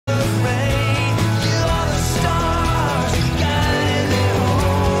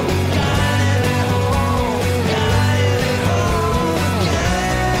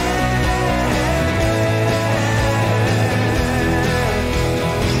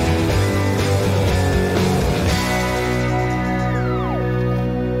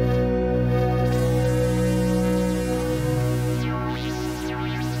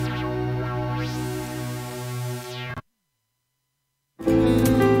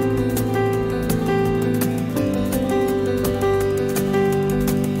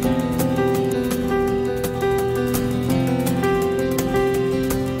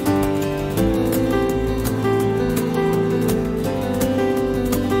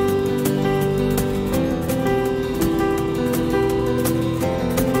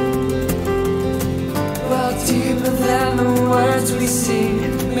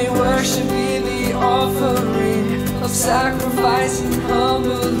sacrificing,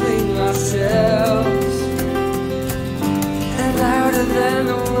 humbling ourselves. And louder than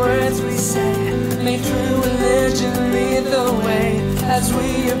the words we say, may true religion lead the way, as we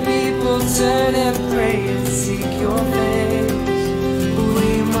your people turn and pray and seek your face.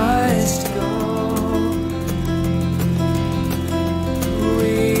 We must go.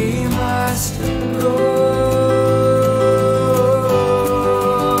 We must go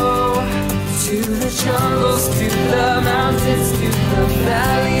to the jungles, to the mountains, to the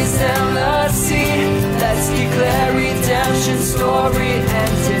valleys and the sea. Let's declare redemption's story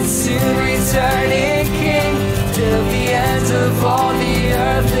and its soon returning King, till the end of all the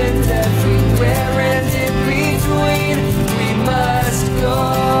earth and everywhere and in between. We must go.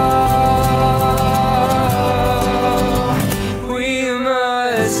 We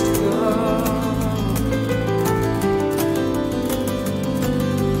must go.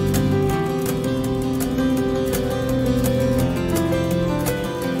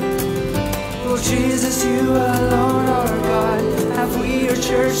 Lord Jesus, you alone are God. Have we your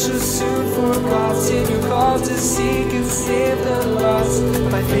church so soon forgotten? You called to seek and save the lost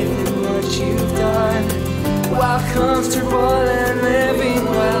by faith in what you've done. While comfortable and living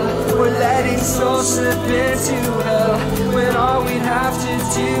well, we're letting souls slip into hell, when all we'd have to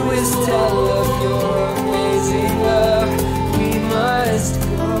do is tell of your amazing love. We must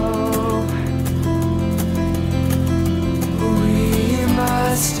go. We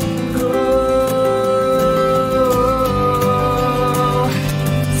must go.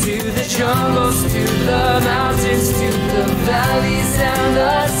 Jungles, to the mountains, to the valleys and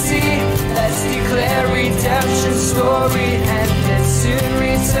the sea. Let's declare redemption's story and its soon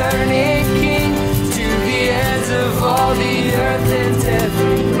returning King, to the ends of all the earth and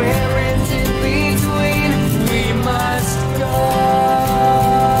everywhere and in between. We must go.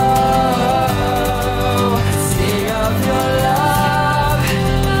 Sing of your love,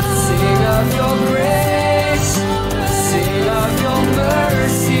 sing of your grace, sing of your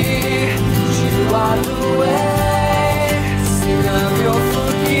mercy. You are the way. Sing of your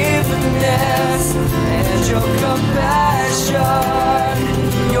forgiveness and your compassion,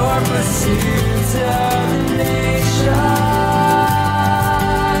 your pursuit of nations,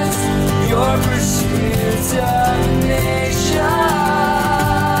 your pursuit of nations.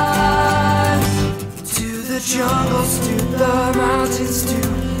 To the jungles, to the mountains, to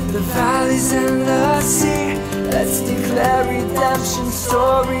the valleys and the sea. Let's declare redemption's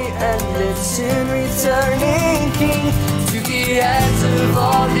story and its soon returning King, to the ends of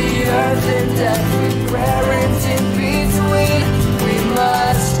all the earth and everywhere and in between. We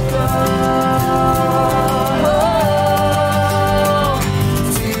must go.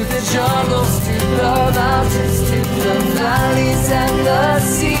 To the jungles, to the mountains, to the valleys and the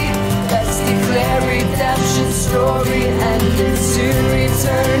sea. Let's declare redemption's story and its soon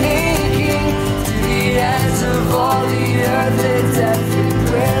returning King, the ends of all the earth and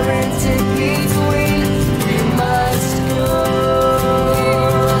everywhere and in between. We must go.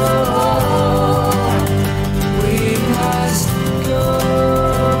 We must go.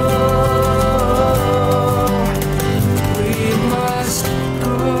 We must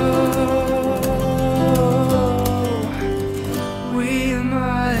go. We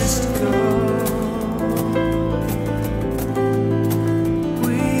must go.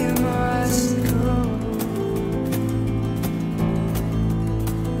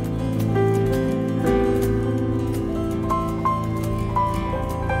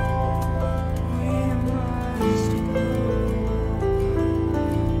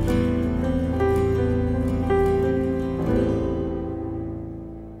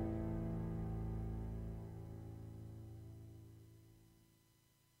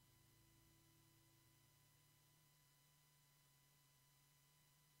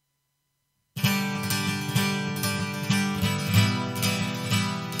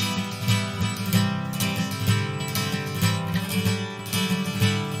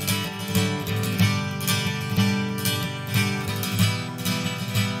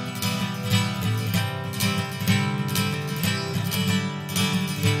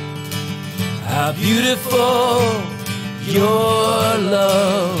 How beautiful your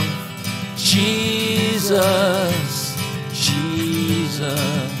love, Jesus, Jesus.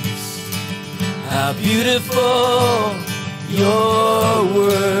 How beautiful your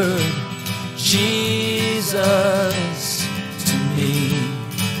word, Jesus, to me.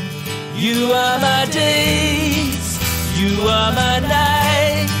 You are my days, you are my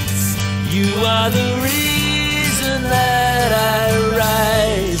nights, you are the reason that I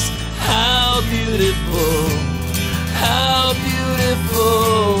rise. How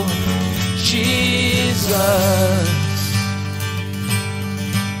beautiful, Jesus.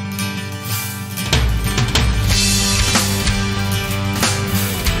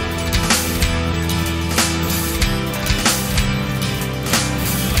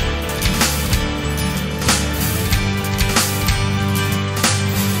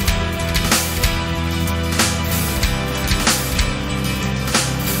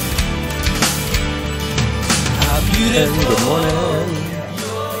 beautiful. Good morning.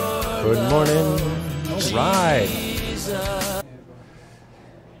 Good morning. All right.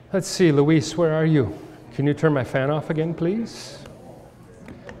 Let's see, Luis, where are you? Can you turn my fan off again, please?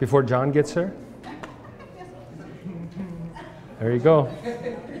 Before John gets here? There you go.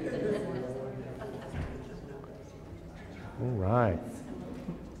 All right.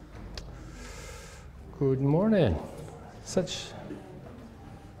 Good morning.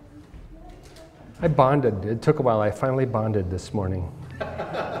 I bonded. It took a while. I finally bonded this morning.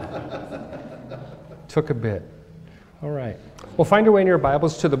 Took a bit. All right. Well, find your way in your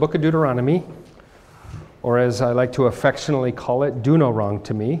Bibles to the book of Deuteronomy, or as I like to affectionately call it, Do No Wrong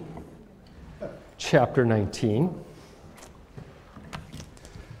to Me, chapter 19.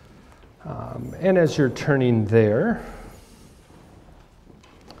 And as you're turning there,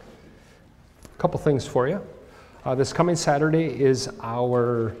 a couple things for you. This coming Saturday is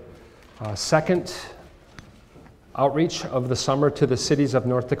our second outreach of the summer to the cities of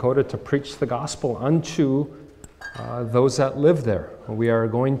North Dakota to preach the gospel unto those that live there. We are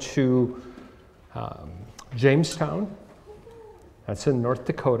going to Jamestown. That's in North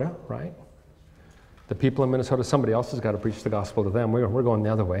Dakota, right? The people in Minnesota, somebody else has got to preach the gospel to them. We're going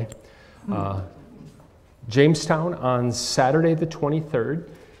the other way. Jamestown on Saturday the 23rd.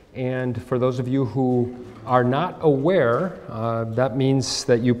 And for those of you who are not aware, that means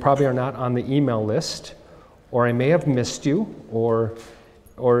that you probably are not on the email list, or I may have missed you, or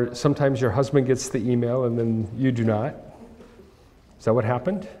sometimes your husband gets the email and then you do not. Is that what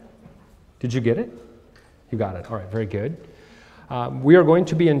happened? Did you get it? You got it. All right, very good. We are going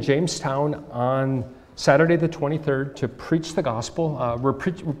to be in Jamestown on Saturday the 23rd to preach the gospel. We're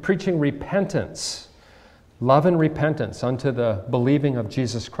preaching repentance, love and repentance unto the believing of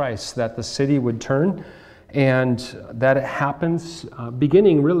Jesus Christ, that the city would turn, and that it happens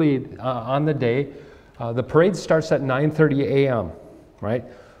beginning really on the day. The parade starts at 9:30 a.m., right?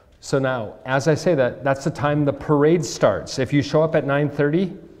 So now, as I say that, that's the time the parade starts. If you show up at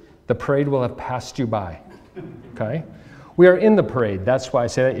 9:30, the parade will have passed you by, okay? We are in the parade. That's why I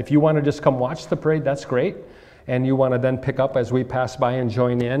say that. If you want to just come watch the parade, that's great. And you want to then pick up as we pass by and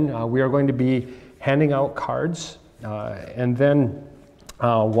join in. We are going to be handing out cards. And then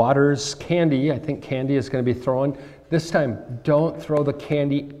waters, candy. I think candy is going to be thrown. This time, don't throw the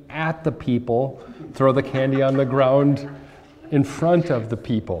candy at the people. Throw the candy on the ground in front of the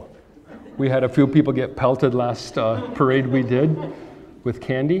people. We had a few people get pelted last parade we did with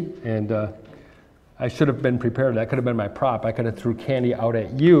candy. And I should have been prepared. That could have been my prop. I could have threw candy out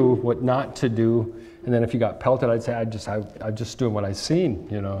at you, what not to do. And then if you got pelted, I'd say, I'm just doing what I've seen,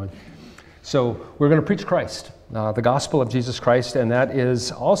 you know. So we're going to preach Christ, the gospel of Jesus Christ, and that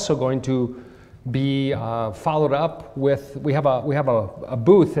is also going to be followed up with, we have a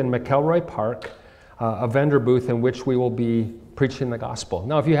booth in McElroy Park, a vendor booth in which we will be preaching the gospel.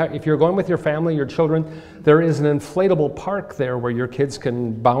 Now, if you're going with your family, your children, there is an inflatable park there where your kids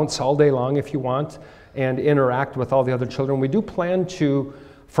can bounce all day long if you want and interact with all the other children. We do plan to,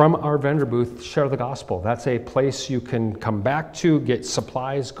 from our vendor booth, share the gospel. That's a place you can come back to, get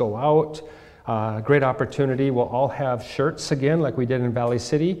supplies, go out. Great opportunity. We'll all have shirts again like we did in Valley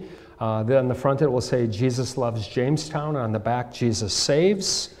City. Then on the front it will say, Jesus loves Jamestown. On the back, Jesus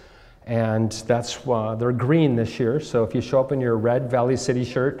saves. And that's they're green this year. So if you show up in your red Valley City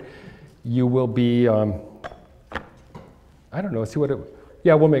shirt, you will be, I don't know, see what it,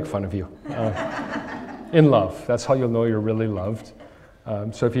 yeah, we'll make fun of you. In love. That's how you'll know you're really loved.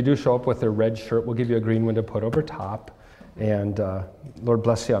 So if you do show up with a red shirt, we'll give you a green one to put over top. And Lord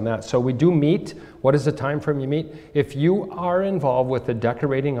bless you on that. So we do meet. What is the time frame you meet? If you are involved with the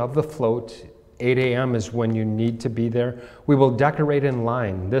decorating of the float, 8 a.m. is when you need to be there. We will decorate in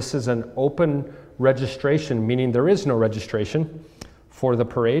line. This is an open registration, meaning there is no registration for the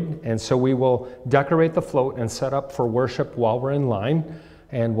parade. And so we will decorate the float and set up for worship while we're in line.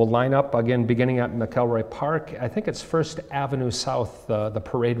 And we'll line up again beginning at McElroy Park. I think it's 1st Avenue South, the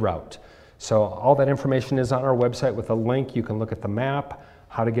parade route. So all that information is on our website with a link. You can look at the map,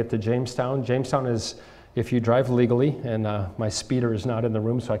 how to get to Jamestown. Jamestown is, if you drive legally, and my speeder is not in the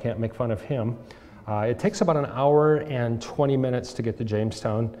room, so I can't make fun of him. It takes about an hour and 20 minutes to get to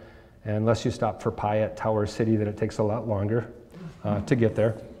Jamestown. And unless you stop for pie at Tower City, then it takes a lot longer to get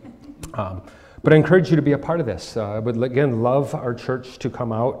there. But I encourage you to be a part of this. I would, again, love our church to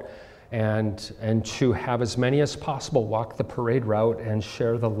come out and to have as many as possible walk the parade route and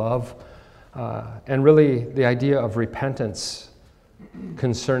share the love and really the idea of repentance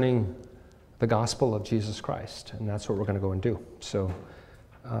concerning the gospel of Jesus Christ. And that's what we're going to go and do. So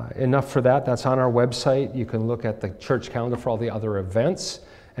enough for that. That's on our website. You can look at the church calendar for all the other events.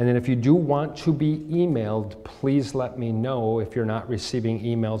 And then if you do want to be emailed, please let me know if you're not receiving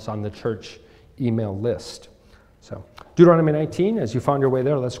emails on the church email list. So, Deuteronomy 19, as you found your way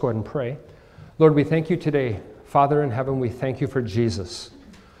there, let's go ahead and pray. Lord, we thank you today. Father in heaven, we thank you for Jesus.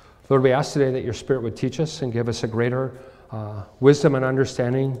 Lord, we ask today that your Spirit would teach us and give us a greater wisdom and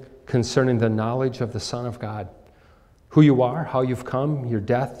understanding concerning the knowledge of the Son of God, who you are, how you've come, your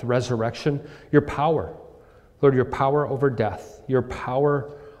death, resurrection, your power. Lord, your power over death, your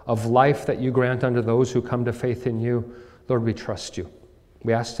power of life that you grant unto those who come to faith in you. Lord, we trust you.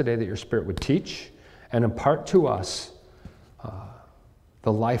 We ask today that your Spirit would teach and impart to us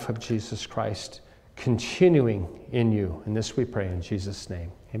the life of Jesus Christ, continuing in you. And this we pray in Jesus'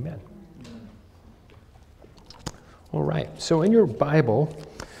 name. Amen. All right, so in your Bible,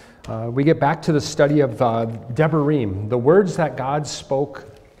 we get back to the study of Devarim, the words that God spoke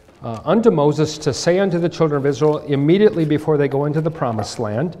unto Moses to say unto the children of Israel immediately before they go into the promised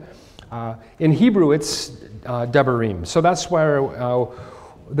land. In Hebrew, it's Devarim. So that's where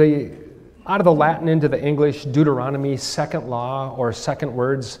out of the Latin into the English, Deuteronomy, second law or second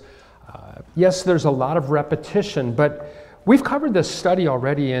words. Yes, there's a lot of repetition, but we've covered this study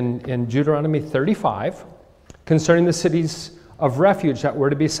already in Deuteronomy 35 concerning the cities of refuge that were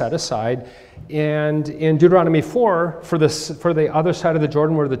to be set aside. And in Deuteronomy 4, for the other side of the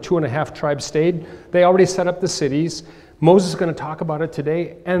Jordan where the 2.5 tribes stayed, they already set up the cities. Moses is going to talk about it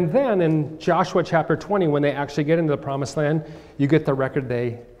today. And then in Joshua chapter 20, when they actually get into the promised land, you get the record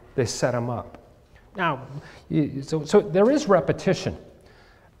they set them up. Now, so there is repetition.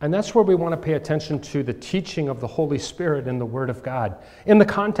 And that's where we want to pay attention to the teaching of the Holy Spirit in the Word of God, in the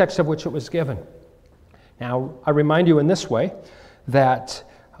context of which it was given. Now, I remind you in this way that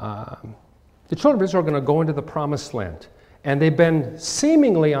the children of Israel are going to go into the promised land. And they've been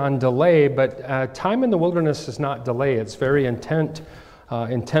seemingly on delay, but time in the wilderness is not delay. It's very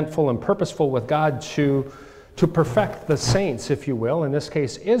intentful and purposeful with God to perfect the saints, if you will, in this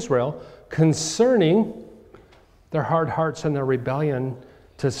case Israel, concerning their hard hearts and their rebellion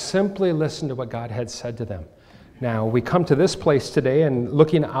to simply listen to what God had said to them. Now, we come to this place today and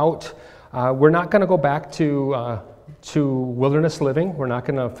looking out, we're not going to go back to wilderness living. We're not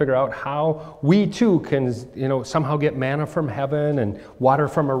going to figure out how we too can, somehow get manna from heaven and water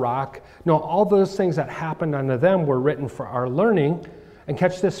from a rock. No, all those things that happened unto them were written for our learning. And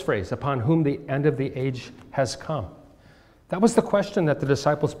catch this phrase, upon whom the end of the age has come. That was the question that the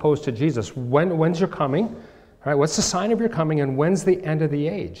disciples posed to Jesus. When's your coming? All right, what's the sign of your coming, and when's the end of the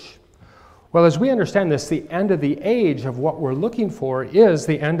age? Well, as we understand this, the end of the age of what we're looking for is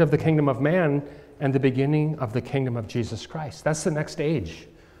the end of the kingdom of man and the beginning of the kingdom of Jesus Christ. That's the next age,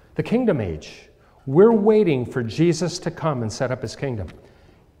 the kingdom age. We're waiting for Jesus to come and set up his kingdom.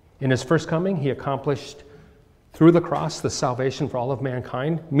 In his first coming, he accomplished through the cross the salvation for all of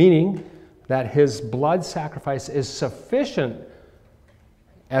mankind, meaning that his blood sacrifice is sufficient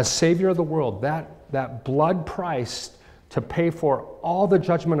as Savior of the world, that blood price to pay for all the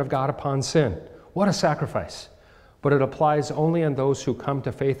judgment of God upon sin. What a sacrifice. But it applies only in those who come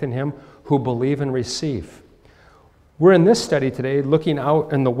to faith in him, who believe and receive. We're in this study today looking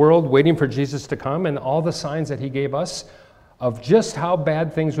out in the world, waiting for Jesus to come, and all the signs that he gave us of just how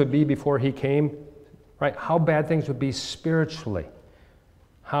bad things would be before he came, right? How bad things would be spiritually.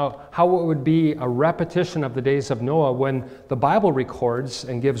 How it would be a repetition of the days of Noah when the Bible records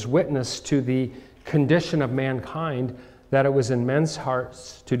and gives witness to the condition of mankind, that it was in men's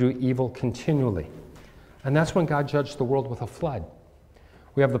hearts to do evil continually. And that's when God judged the world with a flood.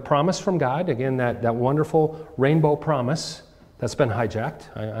 We have the promise from God, again, that wonderful rainbow promise that's been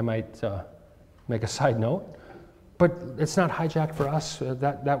hijacked. I might make a side note. But it's not hijacked for us.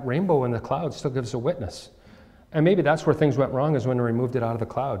 That rainbow in the cloud still gives a witness. And maybe that's where things went wrong, is when they removed it out of the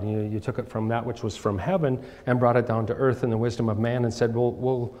cloud. You took it from that which was from heaven and brought it down to earth in the wisdom of man and said,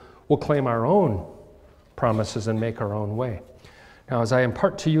 we'll claim our own promises and make our own way. Now, as I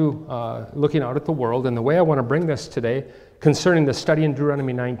impart to you, looking out at the world, and the way I want to bring this today, concerning the study in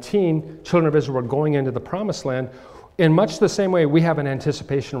Deuteronomy 19, children of Israel were going into the promised land, in much the same way we have an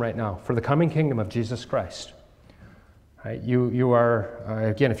anticipation right now for the coming kingdom of Jesus Christ. Right? You are,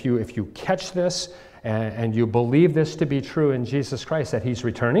 again, if you catch this and you believe this to be true in Jesus Christ, that he's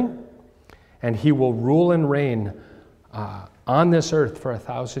returning and he will rule and reign on this earth for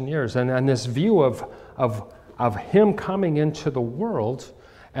 1,000 years. And this view of him coming into the world,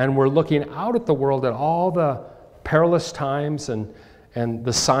 and we're looking out at the world at all the perilous times and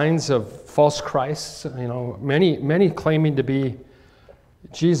the signs of false Christs, many claiming to be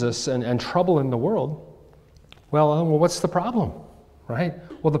Jesus, and trouble in the world. Well, what's the problem, right?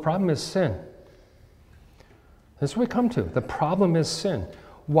 Well, the problem is sin. That's what we come to. The problem is sin.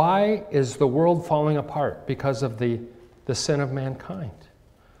 Why is the world falling apart? Because of the sin of mankind.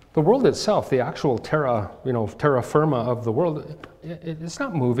 The world itself, the actual terra firma of the world, it's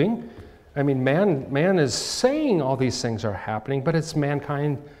not moving. I mean, man is saying all these things are happening, but it's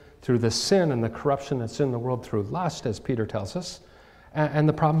mankind through the sin and the corruption that's in the world through lust, as Peter tells us. And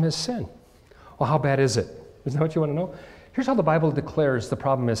the problem is sin. Well, how bad is it? Isn't that what you want to know? Here's how the Bible declares the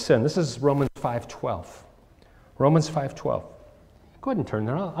problem is sin. This is Romans 5:12. Romans 5:12. Go ahead and turn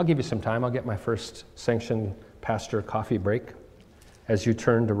there. I'll give you some time. I'll get my first sanctioned pastor coffee break as you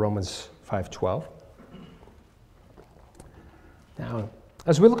turn to Romans 5:12. Now,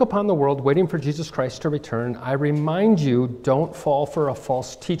 as we look upon the world waiting for Jesus Christ to return, I remind you, don't fall for a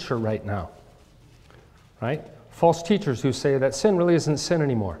false teacher right now. Right? False teachers who say that sin really isn't sin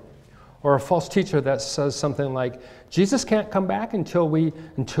anymore. Or a false teacher that says something like, Jesus can't come back until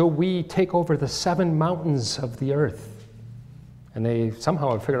we take over the 7 mountains of the earth. And they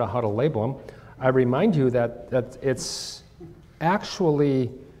somehow have figured out how to label them. I remind you that it's actually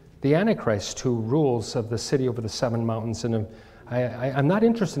the Antichrist who rules of the city over the 7 mountains. And I'm not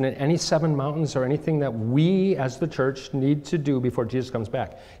interested in any 7 mountains or anything that we as the church need to do before Jesus comes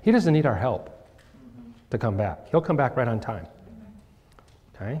back. He doesn't need our help to come back. He'll come back right on time.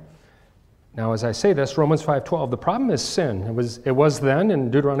 Okay? Now, as I say this, Romans 5:12, the problem is sin. It was then in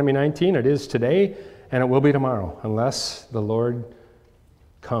Deuteronomy 19, it is today, and it will be tomorrow, unless the Lord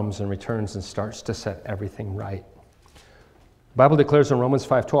comes and returns and starts to set everything right. The Bible declares in Romans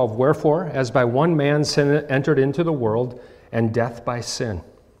 5:12, wherefore, as by one man sin entered into the world, and death by sin.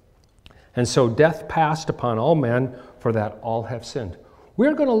 And so death passed upon all men, for that all have sinned.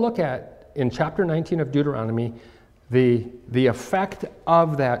 We're going to look at, in chapter 19 of Deuteronomy, the effect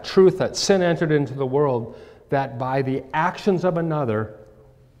of that truth that sin entered into the world, that by the actions of another,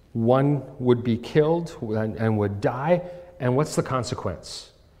 one would be killed and would die. And what's the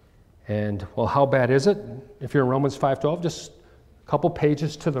consequence? And, well, how bad is it? If you're in Romans 5:12, just a couple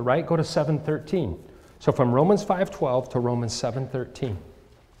pages to the right, go to 7:13. So from Romans 5:12 to Romans 7:13.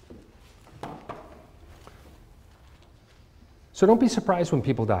 So don't be surprised when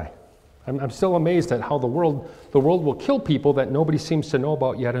people die. I'm still amazed at how the world will kill people that nobody seems to know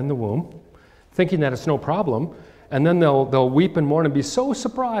about yet in the womb, thinking that it's no problem, and then they'll weep and mourn and be so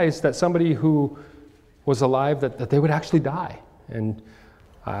surprised that somebody who was alive that they would actually die. And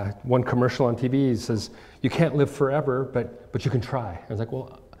one commercial on TV says, you can't live forever, but you can try. I was like,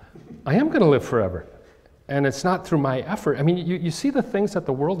 well, I am going to live forever. And it's not through my effort. I mean, you see the things that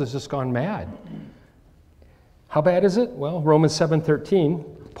the world has just gone mad. How bad is it? Well, Romans 7:13,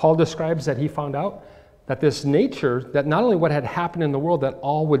 Paul describes that he found out that this nature, that not only what had happened in the world, that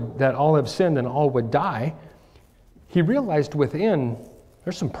all have sinned and all would die, he realized within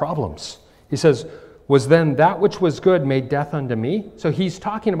there's some problems. He says, was then that which was good made death unto me? So he's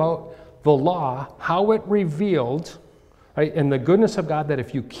talking about the law, how it revealed, right, and the goodness of God, that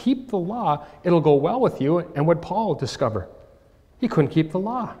if you keep the law, it'll go well with you. And what Paul discover? He couldn't keep the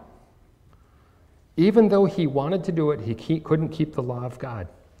law. Even though he wanted to do it, he couldn't keep the law of God.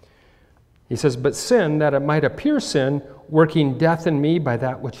 He says, but sin, that it might appear sin, working death in me by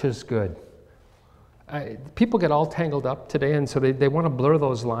that which is good. People get all tangled up today, and so they want to blur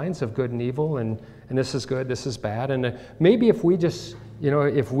those lines of good and evil, and this is good, this is bad. And maybe if we just,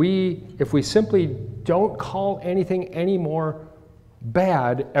 if we simply don't call anything anymore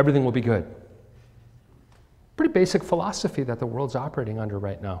bad, everything will be good. Pretty basic philosophy that the world's operating under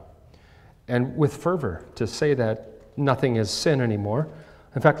right now. And with fervor to say that nothing is sin anymore.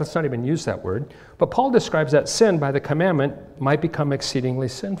 In fact, let's not even use that word. But Paul describes that sin by the commandment might become exceedingly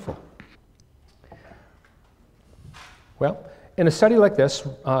sinful. Well, in a study like this,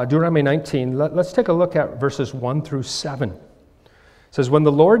 Deuteronomy 19, let's take a look at verses 1 through 7. It says, when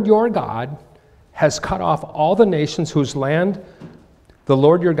the Lord your God has cut off all the nations whose land the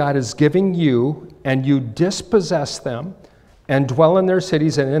Lord your God is giving you, and you dispossess them, and dwell in their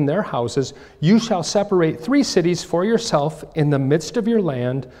cities and in their houses, you shall separate 3 cities for yourself in the midst of your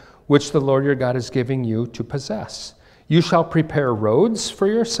land, which the Lord your God is giving you to possess. You shall prepare roads for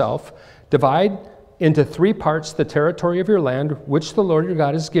yourself, divide into 3 parts the territory of your land, which the Lord your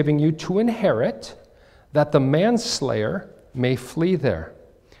God is giving you to inherit, that the manslayer may flee there.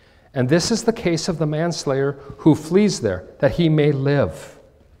 And this is the case of the manslayer who flees there, that he may live.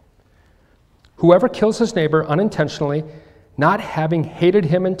 Whoever kills his neighbor unintentionally, not having hated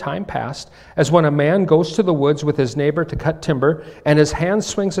him in time past, as when a man goes to the woods with his neighbor to cut timber, and his hand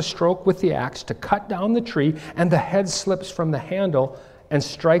swings a stroke with the axe to cut down the tree, and the head slips from the handle and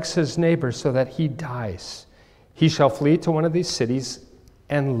strikes his neighbor so that he dies. He shall flee to one of these cities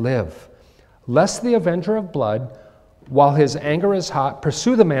and live, lest the avenger of blood While his anger is hot,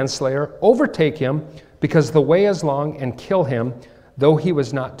 pursue the manslayer, overtake him, because the way is long, and kill him, though he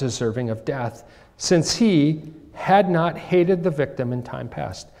was not deserving of death, since he had not hated the victim in time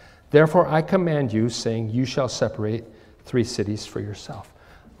past. Therefore I command you, saying, you shall separate 3 cities for yourself.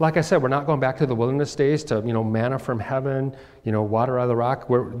 Like I said, we're not going back to the wilderness days to, manna from heaven, water out of the rock.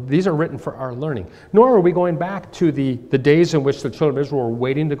 These are written for our learning. Nor are we going back to the days in which the children of Israel were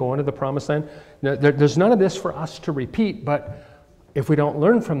waiting to go into the promised land. There's none of this for us to repeat, but if we don't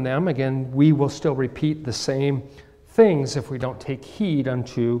learn from them, again, we will still repeat the same things if we don't take heed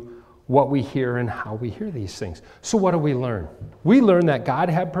unto what we hear and how we hear these things. So what do we learn? We learn that God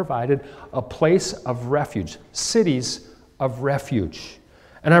had provided a place of refuge, cities of refuge.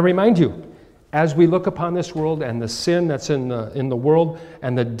 And I remind you, as we look upon this world and the sin that's in the world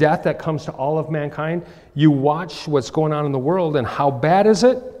and the death that comes to all of mankind, you watch what's going on in the world, and how bad is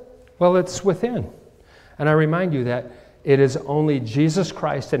it? Well, it's within. And I remind you that it is only Jesus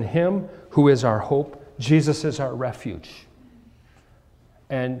Christ and Him who is our hope. Jesus is our refuge.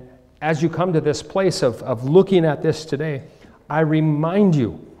 And as you come to this place of looking at this today, I remind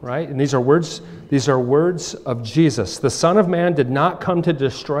you, right? And these are words of Jesus. The Son of Man did not come to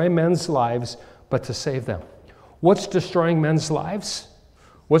destroy men's lives, but to save them. What's destroying men's lives?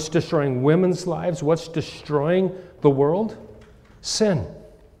 What's destroying women's lives? What's destroying the world? Sin.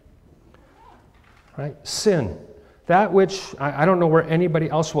 Right? Sin. That which, I don't know where anybody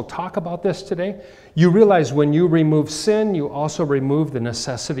else will talk about this today. You realize when you remove sin, you also remove the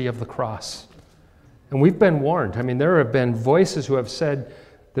necessity of the cross. And we've been warned. I mean, there have been voices who have said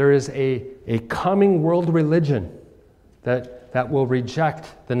there is a coming world religion that will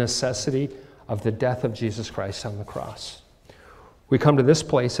reject the necessity of the death of Jesus Christ on the cross. We come to this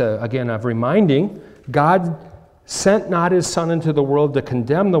place, again, of reminding God sent not His Son into the world to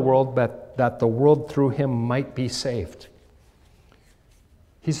condemn the world, but that the world through Him might be saved.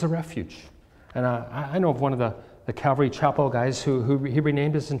 He's the refuge. And I know of one of the Calvary Chapel guys who he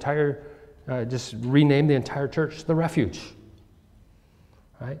renamed his entire, just renamed the entire church the Refuge.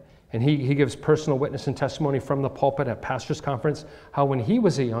 Right? And he gives personal witness and testimony from the pulpit at pastor's conference, how when he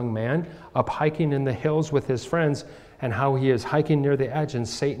was a young man up hiking in the hills with his friends, and how he is hiking near the edge, and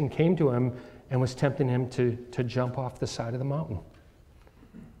Satan came to him and was tempting him to jump off the side of the mountain.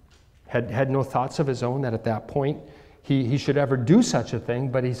 Had no thoughts of his own that at that point he should ever do such a thing,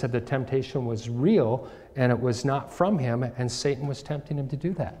 but he said the temptation was real and it was not from him, and Satan was tempting him to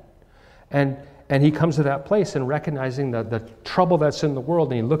do that. And he comes to that place and recognizing the trouble that's in the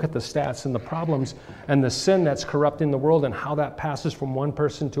world, and you look at the stats and the problems and the sin that's corrupting the world and how that passes from one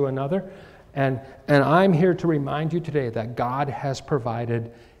person to another. And I'm here to remind you today that God has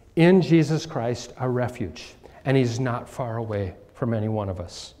provided in Jesus Christ a refuge, and He's not far away from any one of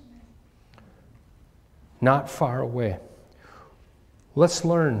us. Not far away. Let's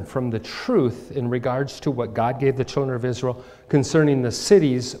learn from the truth in regards to what God gave the children of Israel concerning the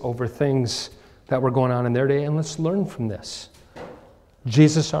cities over things that were going on in their day, and let's learn from this.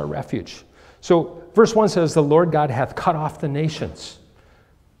 Jesus our refuge. So verse 1 says, the Lord God hath cut off the nations.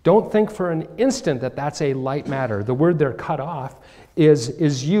 Don't think for an instant that that's a light matter. The word there, cut off,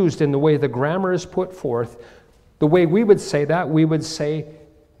 is used in the way the grammar is put forth. The way we would say that, we would say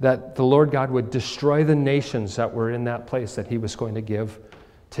that the Lord God would destroy the nations that were in that place that He was going to give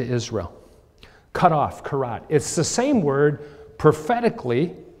to Israel. Cut off, karat. It's the same word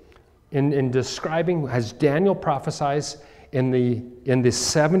prophetically in describing, as Daniel prophesies in the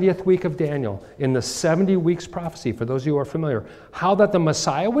 70th week of Daniel, in the 70 weeks prophecy, for those of you who are familiar, how that the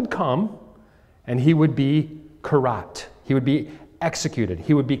Messiah would come and He would be karat. He would be executed.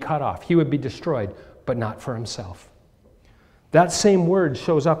 He would be cut off. He would be destroyed, but not for Himself. That same word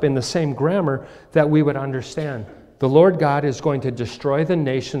shows up in the same grammar that we would understand. The Lord God is going to destroy the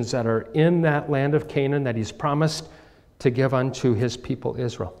nations that are in that land of Canaan that He's promised to give unto His people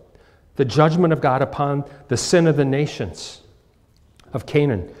Israel. The judgment of God upon the sin of the nations of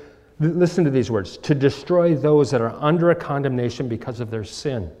Canaan. Listen to these words. To destroy those that are under a condemnation because of their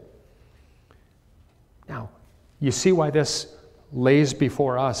sin. Now, you see why this lays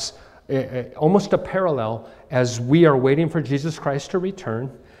before us almost a parallel as we are waiting for Jesus Christ to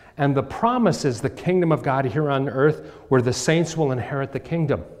return, and the promise is the kingdom of God here on earth where the saints will inherit the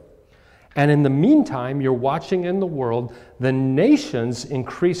kingdom. And in the meantime, you're watching in the world the nations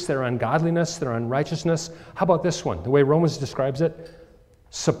increase their ungodliness, their unrighteousness. How about this one? The way Romans describes it,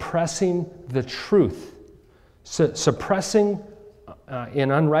 suppressing the truth. Suppressing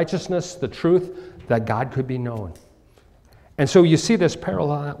in unrighteousness the truth that God could be known. And so you see this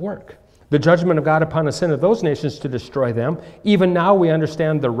parallel at work. The judgment of God upon the sin of those nations to destroy them. Even now we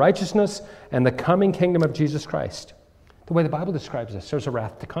understand the righteousness and the coming kingdom of Jesus Christ. the way the Bible describes this. There's a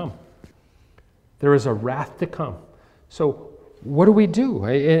wrath to come. There is a wrath to come. So what do we do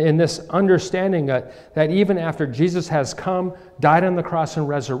in this understanding that even after Jesus has come, died on the cross and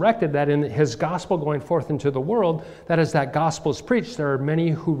resurrected, that in his gospel going forth into the world, that as that gospel is preached, there are many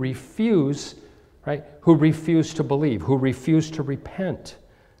who refuse, right? Who refuse to believe, who refuse to repent,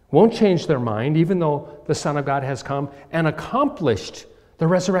 won't change their mind, even though the Son of God has come and accomplished the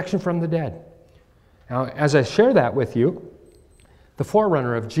resurrection from the dead. Now, as I share that with you, the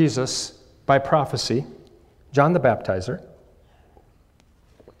forerunner of Jesus by prophecy, John the Baptizer,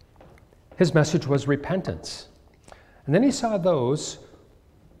 his message was repentance. And then he saw those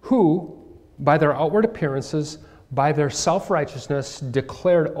who, by their outward appearances, by their self-righteousness,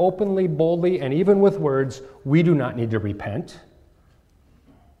 declared openly, boldly, and even with words, we do not need to repent.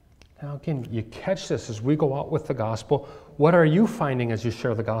 Now again, you catch this as we go out with the gospel. What are you finding as you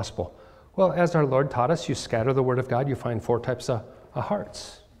share the gospel? Well, as our Lord taught us, you scatter the word of God, you find 4 types of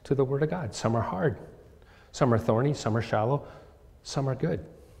hearts to the word of God. Some are hard, some are thorny, some are shallow, some are good.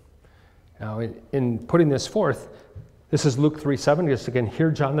 Now, in putting this forth, this is Luke 3:7. Just again,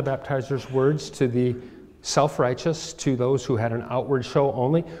 hear John the Baptizer's words to the self-righteous, to those who had an outward show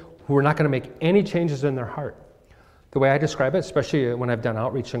only, who were not going to make any changes in their heart. The way I describe it, especially when I've done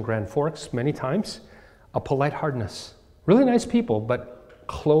outreach in Grand Forks many times, a polite hardness. Really nice people, but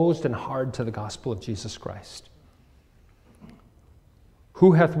closed and hard to the gospel of Jesus Christ.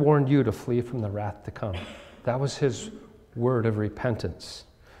 Who hath warned you to flee from the wrath to come? That was his word of repentance.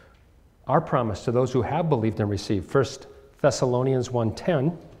 Our promise to those who have believed and received, 1 Thessalonians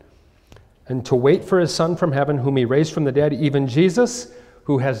 1:10, and to wait for his Son from heaven, whom he raised from the dead, even Jesus,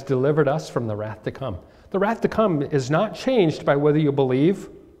 who has delivered us from the wrath to come. The wrath to come is not changed by whether you believe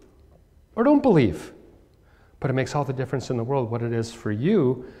or don't believe, but it makes all the difference in the world what it is for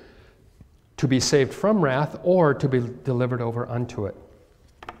you to be saved from wrath or to be delivered over unto it.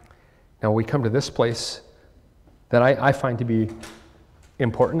 Now we come to this place that I find to be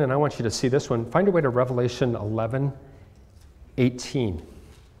important, and I want you to see this one. Find your way to Revelation 11:18.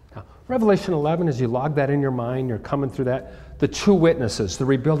 Now, Revelation 11, as you log that in your mind, you're coming through that, the 2 witnesses, the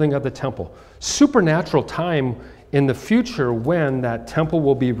rebuilding of the temple. Supernatural time in the future when that temple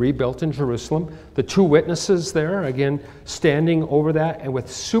will be rebuilt in Jerusalem. The 2 witnesses there, again, standing over that and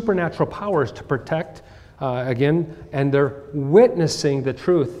with supernatural powers to protect, again, and they're witnessing the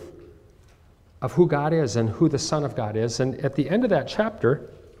truth of who God is and who the Son of God is. And at the end of that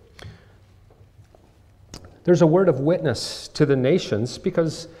chapter, there's a word of witness to the nations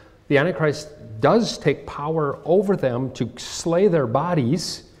because the Antichrist does take power over them to slay their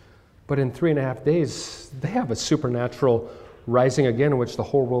bodies, but in 3.5 days, they have a supernatural rising again in which the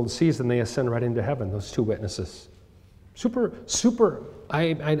whole world sees, and they ascend right into heaven, those 2 witnesses.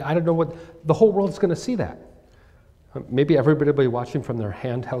 I don't know what, the whole world's going to see that. Maybe everybody will be watching from their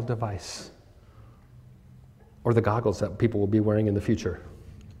handheld device, or the goggles that people will be wearing in the future,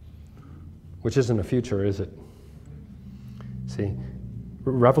 which isn't a future, is it? See,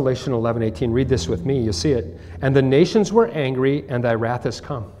 Revelation 11:18, read this with me, you see it. And the nations were angry, and thy wrath is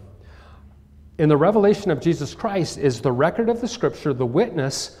come. In the revelation of Jesus Christ is the record of the Scripture, the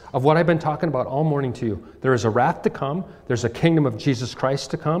witness of what I've been talking about all morning to you. There is a wrath to come, there's a kingdom of Jesus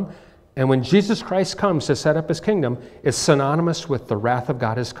Christ to come, and when Jesus Christ comes to set up his kingdom, it's synonymous with the wrath of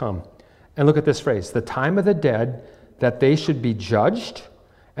God has come. And look at this phrase, the time of the dead, that they should be judged,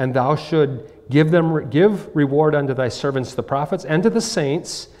 and thou should give reward unto thy servants the prophets, and to the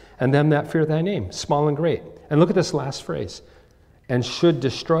saints, and them that fear thy name, small and great. And look at this last phrase, and should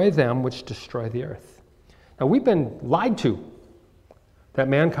destroy them which destroy the earth. Now we've been lied to that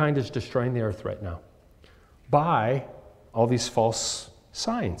mankind is destroying the earth right now by all these false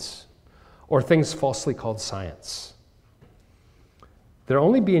signs, or things falsely called science. They're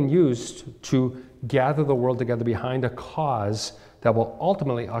only being used to gather the world together behind a cause that will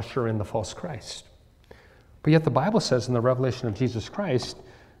ultimately usher in the false Christ. But yet the Bible says in the revelation of Jesus Christ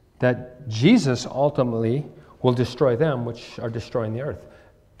that Jesus ultimately will destroy them which are destroying the earth.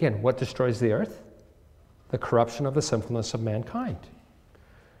 Again, what destroys the earth? The corruption of the sinfulness of mankind.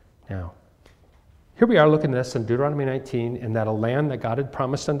 Now, here we are looking at this in Deuteronomy 19, in that a land that God had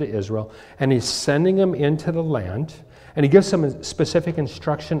promised unto Israel, and he's sending them into the land, and he gives some specific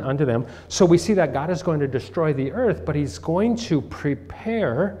instruction unto them. So we see that God is going to destroy the earth, but he's going to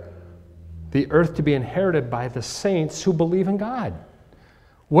prepare the earth to be inherited by the saints who believe in God.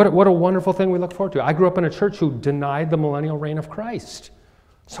 What a wonderful thing we look forward to. I grew up in a church who denied the millennial reign of Christ.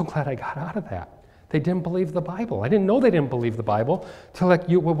 So glad I got out of that. They didn't believe the Bible. I didn't know they didn't believe the Bible till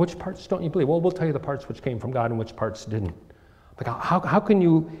well, which parts don't you believe? Well, we'll tell you the parts which came from God and which parts didn't. Like, how can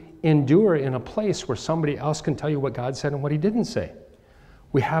you endure in a place where somebody else can tell you what God said and what he didn't say.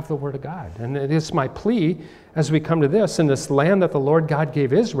 We have the Word of God. And it is my plea as we come to this, in this land that the Lord God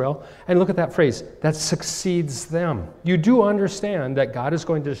gave Israel, and look at that phrase, that succeeds them. You do understand that God is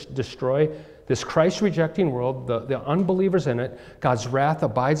going to destroy this Christ-rejecting world, the unbelievers in it. God's wrath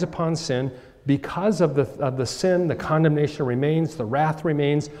abides upon sin. Because of the sin, the condemnation remains, the wrath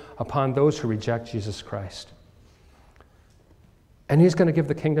remains upon those who reject Jesus Christ. And he's going to give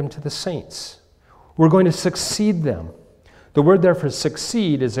the kingdom to the saints. We're going to succeed them. The word there for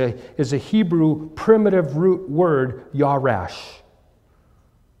succeed is a Hebrew primitive root word, yarash.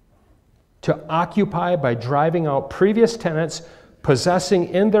 To occupy by driving out previous tenants, possessing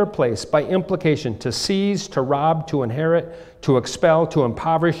in their place, by implication, to seize, to rob, to inherit, to expel, to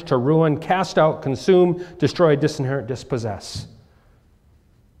impoverish, to ruin, cast out, consume, destroy, disinherit, dispossess.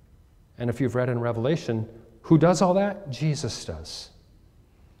 And if you've read in Revelation, who does all that? Jesus does.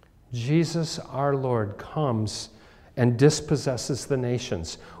 Jesus, our Lord, comes and dispossesses the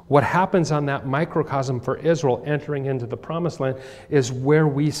nations. What happens on that microcosm for Israel entering into the promised land is where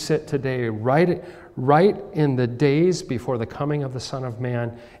we sit today, right in the days before the coming of the Son of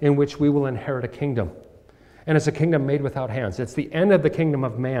Man, in which we will inherit a kingdom. And it's a kingdom made without hands. It's the end of the kingdom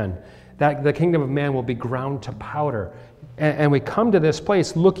of man. That the kingdom of man will be ground to powder. And we come to this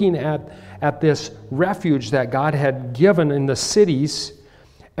place looking at this refuge that God had given in the cities,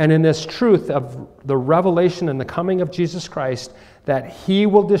 and in this truth of the revelation and the coming of Jesus Christ, that he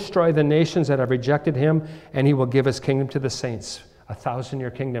will destroy the nations that have rejected him, and he will give his kingdom to the saints. A 1,000-year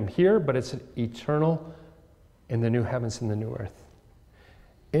kingdom here, but it's eternal in the new heavens and the new earth.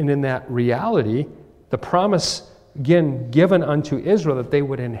 And in that reality, the promise, again, given unto Israel that they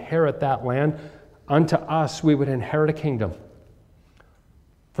would inherit that land, unto us we would inherit a kingdom.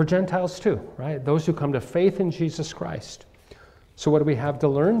 For Gentiles too, right? Those who come to faith in Jesus Christ. So what do we have to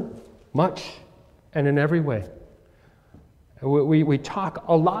learn? Much, and in every way. We talk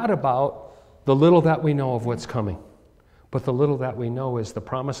a lot about the little that we know of what's coming. But the little that we know is the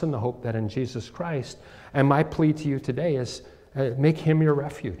promise and the hope that in Jesus Christ. And my plea to you today is make him your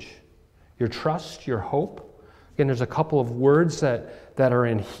refuge, your trust, your hope. Again, there's a couple of words that are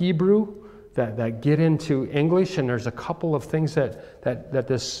in Hebrew that get into English, and there's a couple of things that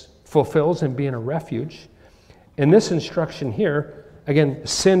this fulfills in being a refuge. In this instruction here, again,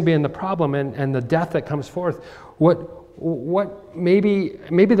 sin being the problem and the death that comes forth, what maybe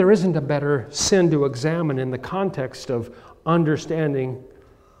there isn't a better sin to examine in the context of understanding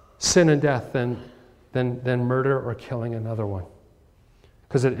sin and death than murder or killing another one.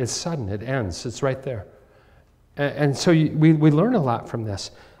 Because it's sudden, it ends, it's right there. And so we learn a lot from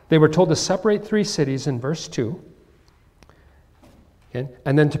this. They were told to separate 3 cities in verse 2,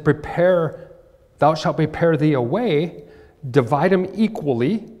 and then to prepare, thou shalt prepare thee a way, divide them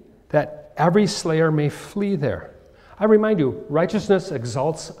equally, that every slayer may flee there. I remind you, righteousness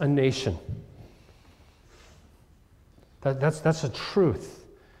exalts a nation. That's a truth,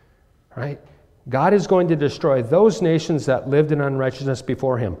 right? God is going to destroy those nations that lived in unrighteousness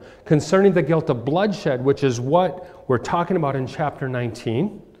before him. Concerning the guilt of bloodshed, which is what we're talking about in chapter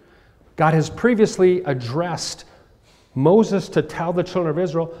 19, God has previously addressed Moses to tell the children of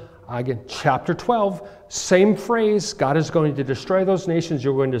Israel, again, chapter 12, same phrase, God is going to destroy those nations,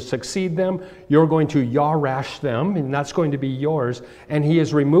 you're going to succeed them, you're going to yarash them, and that's going to be yours, and he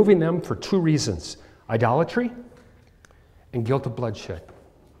is removing them for 2 reasons, idolatry and guilt of bloodshed.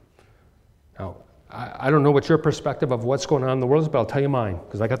 Now, I don't know what your perspective of what's going on in the world is, but I'll tell you mine,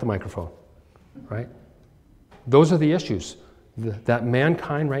 because I got the microphone, right? Those are the issues. That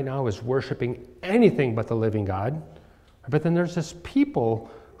mankind right now is worshiping anything but the living God, but then there's this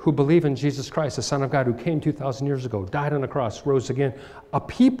people who believe in Jesus Christ, the Son of God, who came 2,000 years ago, died on the cross, rose again, a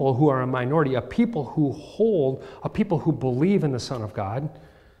people who are a minority, a people who believe in the Son of God,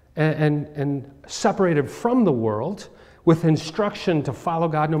 and separated from the world with instruction to follow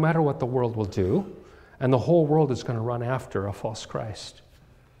God no matter what the world will do, and the whole world is going to run after a false Christ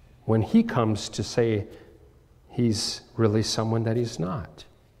when he comes to say he's really someone that he's not.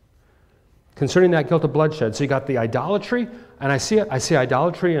 Concerning that guilt of bloodshed, so you got the idolatry, and I see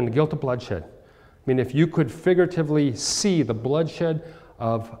idolatry and the guilt of bloodshed. I mean, if you could figuratively see the bloodshed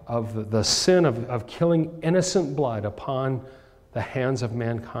of the sin of killing innocent blood upon the hands of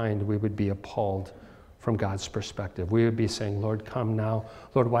mankind, we would be appalled from God's perspective. We would be saying, Lord, come now.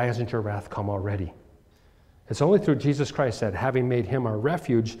 Lord, why hasn't your wrath come already? It's only through Jesus Christ that, having made him our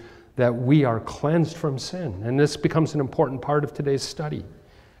refuge, that we are cleansed from sin. And this becomes an important part of today's study.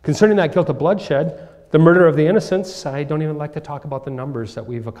 Concerning that guilt of bloodshed, the murder of the innocents, I don't even like to talk about the numbers that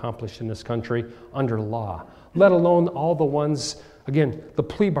we've accomplished in this country under law, let alone all the ones, Again, the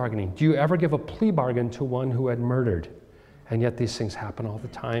plea bargaining. Do you ever give a plea bargain to one who had murdered? And yet these things happen all the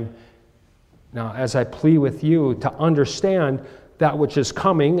time. Now, as I plea with you to understand that which is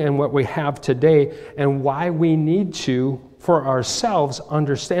coming and what we have today and why we need to, for ourselves,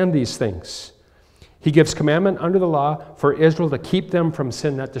 understand these things. He gives commandment under the law for Israel to keep them from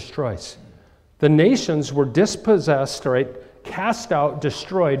sin that destroys. The nations were dispossessed, right, cast out,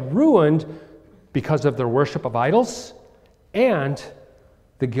 destroyed, ruined because of their worship of idols and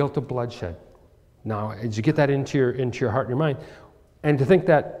the guilt of bloodshed. Now, as you get that into your heart and your mind, and to think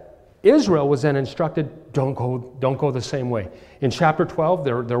that Israel was then instructed, don't go the same way. In chapter 12,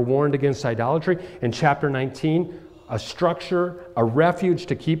 they're warned against idolatry. In chapter 19, a structure, a refuge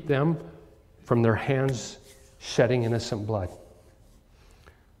to keep them from their hands shedding innocent blood.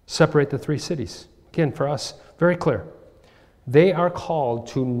 Separate the three cities. Again, for us, very clear. They are called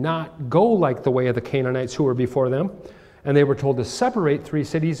to not go like the way of the Canaanites who were before them, and they were told to separate three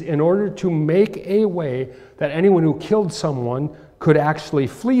cities in order to make a way that anyone who killed someone could actually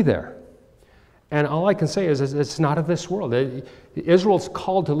flee there. And all I can say is it's not of this world. Israel's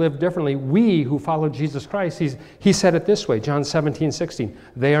called to live differently. We who follow Jesus Christ, he said it this way, John 17:16,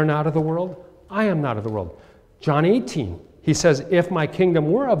 they are not of the world, I am not of the world. John 18, he says, if my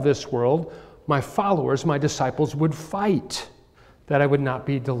kingdom were of this world, my followers, my disciples would fight, that I would not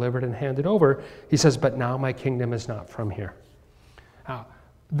be delivered and handed over. He says, but now my kingdom is not from here. Now,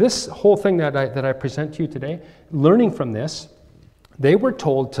 this whole thing that I present to you today, learning from this, they were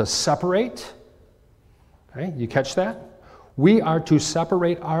told to separate. Okay, you catch that? We are to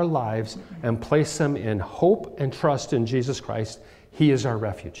separate our lives and place them in hope and trust in Jesus Christ. He is our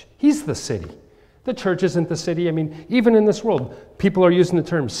refuge. He's the city. The church isn't the city. I mean, even in this world, people are using the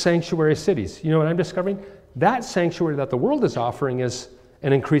term sanctuary cities. You know what I'm discovering? That sanctuary that the world is offering is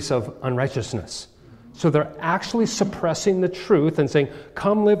an increase of unrighteousness. So they're actually suppressing the truth and saying,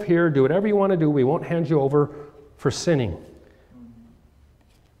 come live here, do whatever you want to do. We won't hand you over for sinning.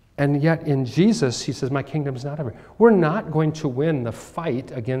 And yet in Jesus, he says, my kingdom's not ever. We're not going to win the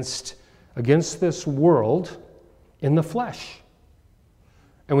fight against this world in the flesh.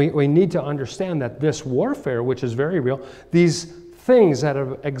 And we need to understand that this warfare, which is very real, these things that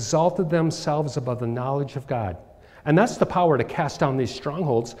have exalted themselves above the knowledge of God. And that's the power to cast down these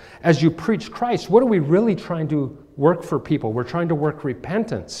strongholds. As you preach Christ, what are we really trying to work for people? We're trying to work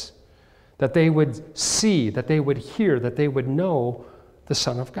repentance, that they would see, that they would hear, that they would know the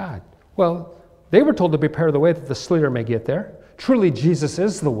Son of God. Well, they were told to prepare the way that the slayer may get there. Truly, Jesus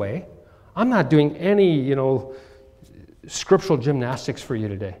is the way. I'm not doing any, scriptural gymnastics for you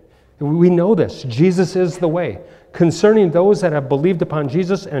today. We know this. Jesus is the way. Concerning those that have believed upon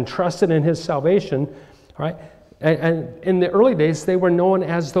Jesus and trusted in his salvation, all right? And in the early days, they were known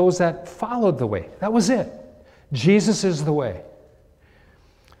as those that followed the way. That was it. Jesus is the way.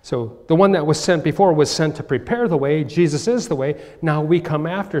 So the one that was sent before was sent to prepare the way. Jesus is the way. Now we come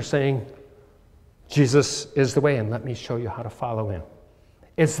after saying, Jesus is the way, and let me show you how to follow him.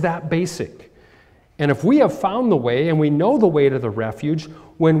 It's that basic. And if we have found the way and we know the way to the refuge,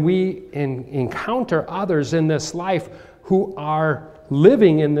 when we encounter others in this life who are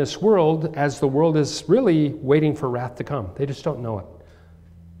living in this world as the world is really waiting for wrath to come, they just don't know it.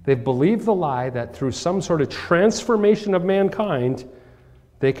 They've believed the lie that through some sort of transformation of mankind,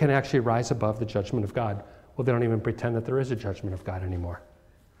 they can actually rise above the judgment of God. Well, they don't even pretend that there is a judgment of God anymore.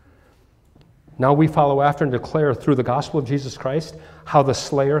 Now we follow after and declare through the gospel of Jesus Christ how the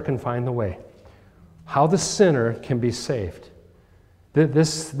slayer can find the way, how the sinner can be saved.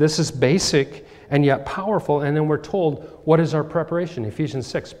 This is basic and yet powerful, and then we're told what is our preparation. Ephesians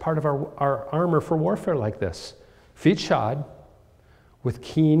 6, part of our armor for warfare like this. Feet shod with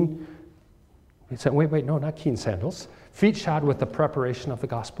keen, not keen sandals. Feet shod with the preparation of the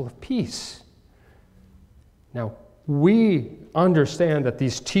gospel of peace. Now, we understand that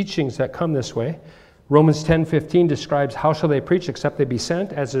these teachings that come this way, Romans 10:15 describes, how shall they preach except they be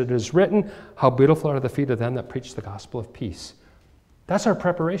sent? As it is written, how beautiful are the feet of them that preach the gospel of peace. That's our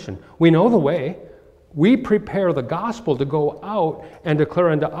preparation. We know the way. We prepare the gospel to go out and declare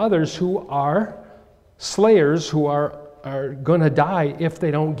unto others who are slayers, who are going to die if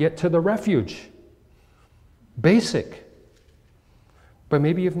they don't get to the refuge. Basic. But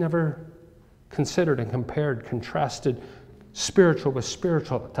maybe you've never considered and compared, contrasted spiritual with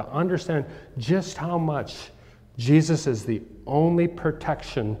spiritual to understand just how much Jesus is the only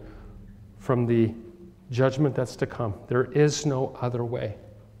protection from the judgment that's to come. There is no other way.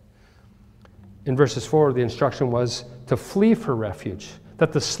 In verses 4, the instruction was to flee for refuge,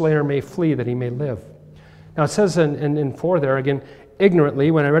 that the slayer may flee, that he may live. Now it says in 4 there, again,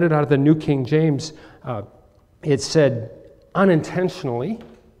 ignorantly, when I read it out of the New King James, it said, unintentionally.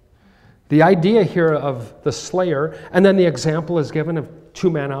 The idea here of the slayer, and then the example is given of two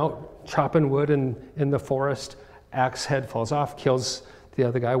men out chopping wood in the forest, axe head falls off, kills the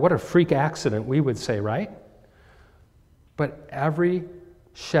other guy. What a freak accident, we would say, right? But every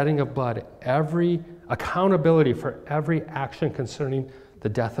shedding of blood, every accountability for every action concerning the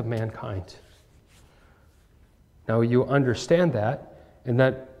death of mankind. Now you understand that, and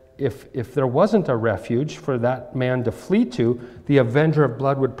that if there wasn't a refuge for that man to flee to, the avenger of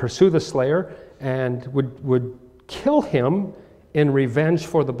blood would pursue the slayer and would kill him in revenge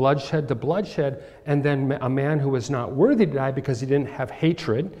for the bloodshed, and then a man who was not worthy to die because he didn't have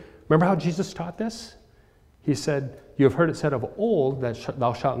hatred. Remember how Jesus taught this? He said, you have heard it said of old that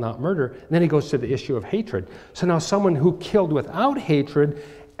thou shalt not murder. And then he goes to the issue of hatred. So now someone who killed without hatred,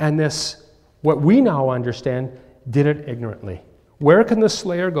 and this, what we now understand, did it ignorantly. Where can the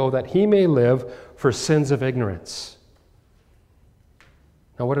slayer go that he may live for sins of ignorance?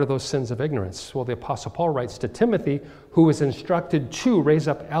 Now, what are those sins of ignorance? Well, the Apostle Paul writes to Timothy, who is instructed to raise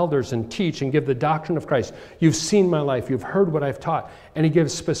up elders and teach and give the doctrine of Christ. You've seen my life. You've heard what I've taught. And he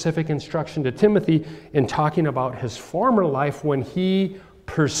gives specific instruction to Timothy in talking about his former life when he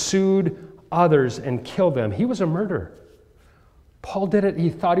pursued others and killed them. He was a murderer. Paul did it.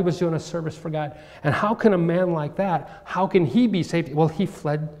 He thought he was doing a service for God. And how can a man like that, how can he be saved? Well, he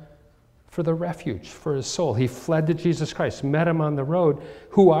fled for the refuge, for his soul. He fled to Jesus Christ, met him on the road.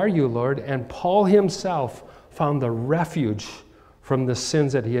 Who are you, Lord? And Paul himself found the refuge from the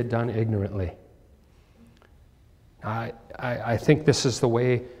sins that he had done ignorantly. I think this is the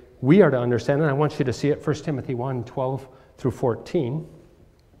way we are to understand it. I want you to see it, 1 Timothy 1, 12 through 14.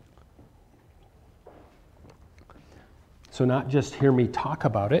 So not just hear me talk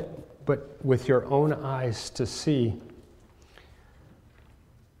about it, but with your own eyes to see.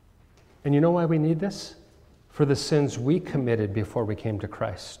 And you know why we need this? For the sins we committed before we came to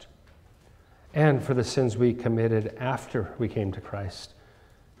Christ, and for the sins we committed after we came to Christ.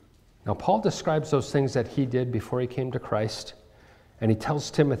 Now, Paul describes those things that he did before he came to Christ, and he tells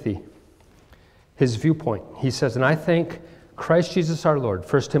Timothy his viewpoint. He says, and I thank Christ Jesus our Lord,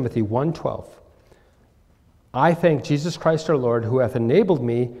 1 Timothy 1:12. I thank Jesus Christ our Lord, who hath enabled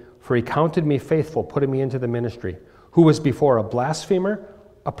me, for he counted me faithful, putting me into the ministry, who was before a blasphemer,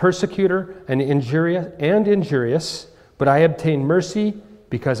 a persecutor, and injurious, but I obtained mercy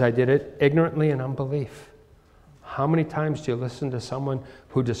because I did it ignorantly in unbelief. How many times do you listen to someone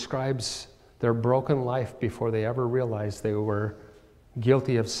who describes their broken life before they ever realized they were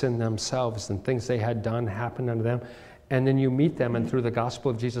guilty of sin themselves and things they had done happened unto them, and then you meet them, and through the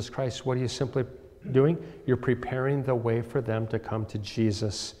gospel of Jesus Christ, what are you simply doing? You're preparing the way for them to come to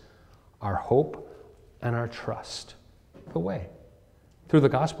Jesus, our hope and our trust. The way. Through the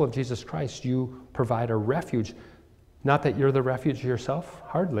gospel of Jesus Christ, you provide a refuge. Not that you're the refuge yourself,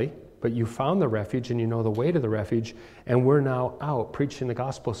 hardly, but you found the refuge and you know the way to the refuge, and we're now out preaching the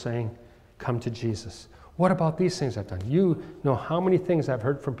gospel saying, come to Jesus. What about these things I've done? You know how many things I've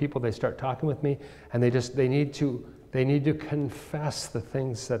heard from people, they start talking with me, and they need to confess the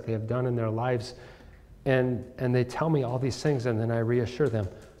things that they have done in their lives, and they tell me all these things, and then I reassure them,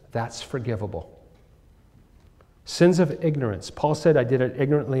 that's forgivable. Sins of ignorance. Paul said, I did it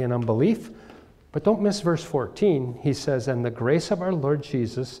ignorantly in unbelief. But don't miss verse 14. He says, and the grace of our Lord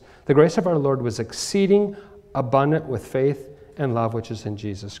Jesus, the grace of our Lord was exceeding abundant with faith and love which is in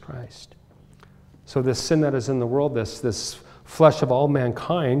Jesus Christ. So this sin that is in the world, this flesh of all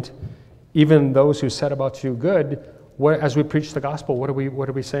mankind, even those who set about to do good, as we preach the gospel, what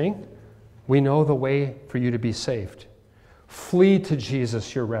are we saying? We know the way for you to be saved. Flee to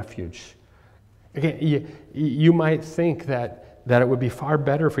Jesus, your refuge. Again, you might think that it would be far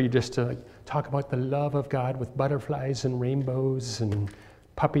better for you just to talk about the love of God with butterflies and rainbows and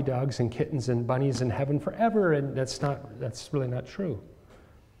puppy dogs and kittens and bunnies in heaven forever, and that's really not true.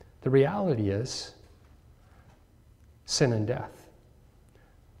 The reality is sin and death.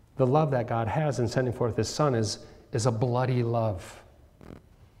 The love that God has in sending forth his Son is a bloody love.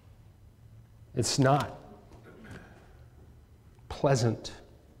 It's not pleasant.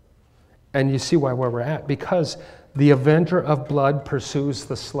 And you see where we're at, because the avenger of blood pursues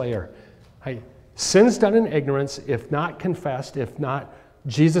the slayer. Sins done in ignorance, if not confessed, if not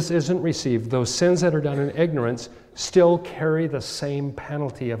Jesus isn't received, those sins that are done in ignorance still carry the same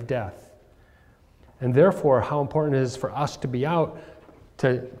penalty of death. And therefore, how important it is for us to be out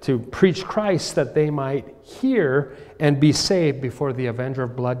to preach Christ, that they might hear and be saved before the avenger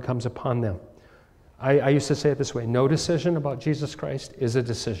of blood comes upon them. I used to say it this way, no decision about Jesus Christ is a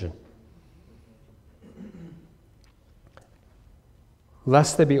decision.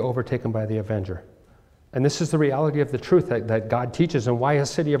 Lest they be overtaken by the avenger. And this is the reality of the truth that God teaches. And why a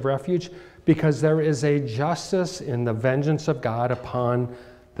city of refuge? Because there is a justice in the vengeance of God upon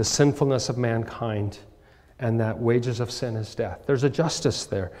the sinfulness of mankind, and that wages of sin is death. There's a justice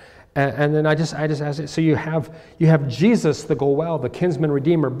there. And then I just ask it. So you have Jesus, the Goel, the kinsman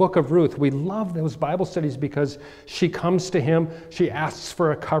redeemer, Book of Ruth. We love those Bible studies because she comes to him. She asks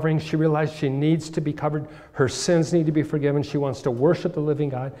for a covering. She realizes she needs to be covered. Her sins need to be forgiven. She wants to worship the living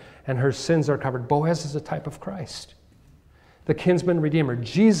God, and her sins are covered. Boaz is a type of Christ, the kinsman redeemer.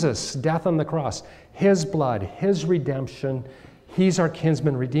 Jesus' death on the cross, his blood, his redemption. He's our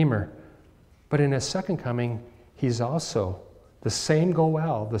kinsman redeemer. But in his second coming, he's also the same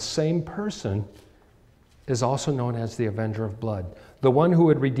Goel, the same person, is also known as the avenger of blood. The one who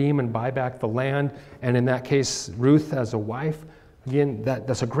would redeem and buy back the land, and in that case, Ruth as a wife. Again,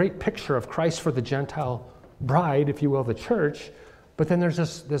 that's a great picture of Christ for the Gentile bride, if you will, the church. But then there's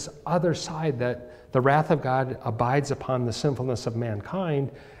this other side, that the wrath of God abides upon the sinfulness of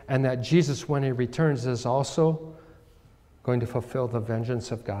mankind, and that Jesus, when he returns, is also going to fulfill the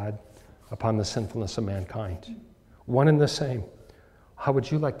vengeance of God upon the sinfulness of mankind. One and the same. How would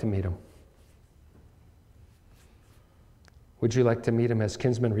you like to meet him? Would you like to meet him as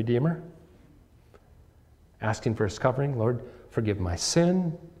kinsman redeemer? Asking for his covering. Lord, forgive my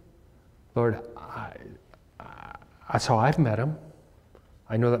sin. Lord, that's how I've met him.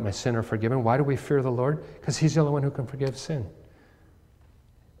 I know that my sins are forgiven. Why do we fear the Lord? Because he's the only one who can forgive sin.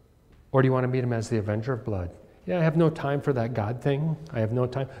 Or do you want to meet him as the avenger of blood? Yeah, I have no time for that God thing. I have no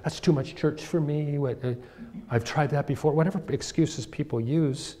time. That's too much church for me. I've tried that before. Whatever excuses people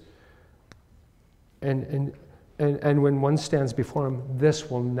use. And when one stands before him,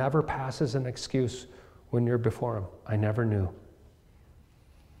 this will never pass as an excuse when you're before him. I never knew.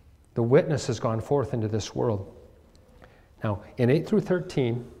 The witness has gone forth into this world. Now, in 8 through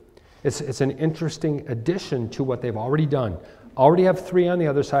 13, it's an interesting addition to what they've already done. Already have 3 on the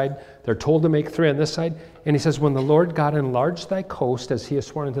other side. They're told to make 3 on this side. And he says, when the Lord God enlarged thy coast, as he has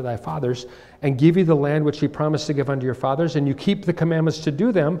sworn unto thy fathers, and give you the land which he promised to give unto your fathers, and you keep the commandments to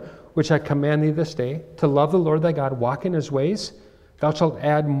do them, which I command thee this day, to love the Lord thy God, walk in his ways, thou shalt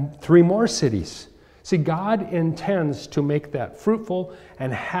add 3 more cities. See, God intends to make that fruitful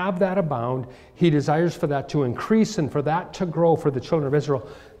and have that abound. He desires for that to increase and for that to grow for the children of Israel.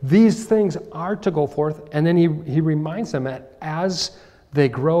 These things are to go forth, and then he reminds them that as they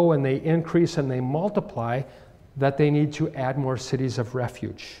grow and they increase and they multiply, that they need to add more cities of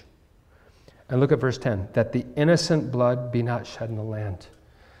refuge. And look at verse 10, that the innocent blood be not shed in the land.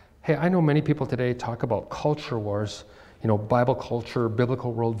 Hey, I know many people today talk about culture wars, Bible culture,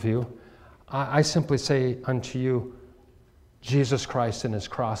 biblical worldview. I simply say unto you, Jesus Christ and his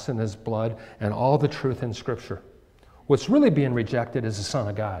cross and his blood and all the truth in Scripture. What's really being rejected is the Son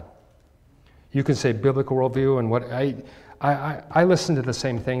of God. You can say biblical worldview, and what I listen to the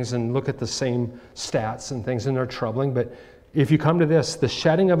same things and look at the same stats and things, and they're troubling. But if you come to this, the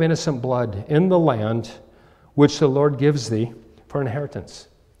shedding of innocent blood in the land, which the Lord gives thee for inheritance.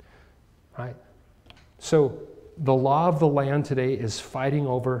 Right? So the law of the land today is fighting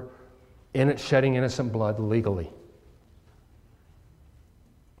over shedding innocent blood legally.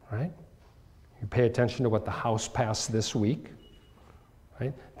 Right? You pay attention to what the House passed this week.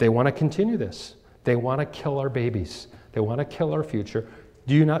 Right? They want to continue this. They want to kill our babies. They want to kill our future.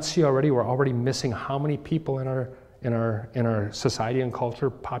 Do you not see already? We're already missing how many people in our society and culture,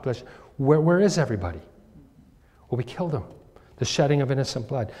 population. Where is everybody? Well, we killed them. The shedding of innocent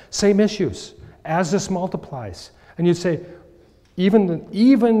blood. Same issues. As this multiplies, and you say,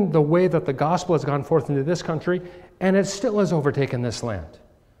 even the way that the gospel has gone forth into this country, and it still has overtaken this land.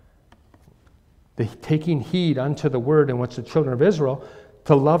 The taking heed unto the word in which the children of Israel,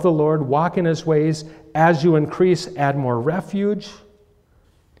 to love the Lord, walk in his ways, as you increase, add more refuge.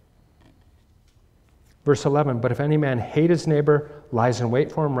 Verse 11, but if any man hate his neighbor, lies in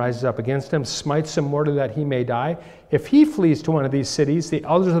wait for him, rises up against him, smites him mortally that he may die. If he flees to one of these cities, the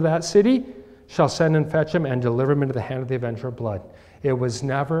elders of that city shall send and fetch him and deliver him into the hand of the avenger of blood. It was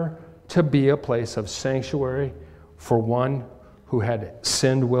never to be a place of sanctuary for one who had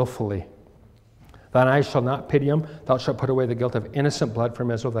sinned willfully. Thine eyes shall not pity him. Thou shalt put away the guilt of innocent blood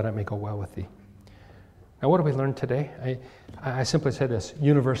from Israel, that it may go well with thee. Now, what do we learn today? I simply say this,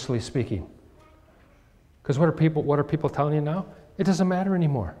 universally speaking. Because what are people telling you now? It doesn't matter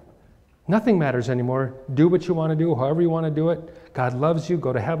anymore. Nothing matters anymore. Do what you want to do, however you want to do it. God loves you.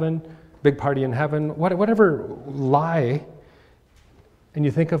 Go to heaven. Big party in heaven. Whatever lie. And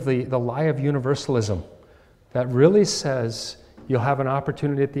you think of the lie of universalism that really says you'll have an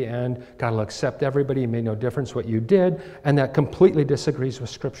opportunity at the end. God will accept everybody. It made no difference what you did. And that completely disagrees with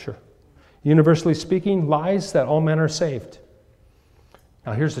Scripture. Universally speaking, lies that all men are saved.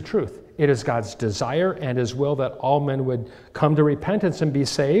 Now here's the truth. It is God's desire and His will that all men would come to repentance and be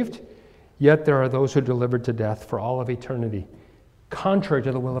saved, yet there are those who are delivered to death for all of eternity, contrary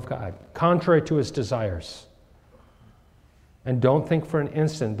to the will of God, contrary to His desires. And don't think for an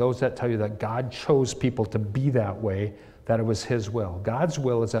instant, those that tell you that God chose people to be that way, that it was His will. God's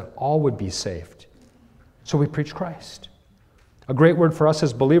will is that all would be saved. So we preach Christ. A great word for us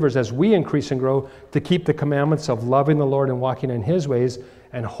as believers as we increase and grow to keep the commandments of loving the Lord and walking in His ways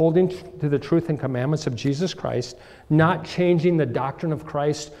and holding to the truth and commandments of Jesus Christ, not changing the doctrine of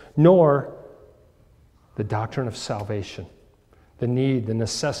Christ, nor the doctrine of salvation, the need, the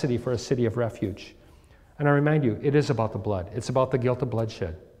necessity for a city of refuge. And I remind you, it is about the blood. It's about the guilt of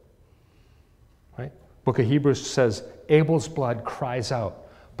bloodshed. Right? Book of Hebrews says, Abel's blood cries out,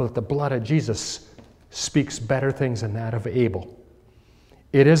 but the blood of Jesus speaks better things than that of Abel.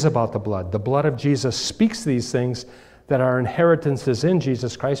 It is about the blood. The blood of Jesus speaks these things, that our inheritance is in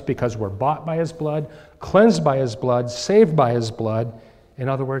Jesus Christ because we're bought by His blood, cleansed by His blood, saved by His blood. In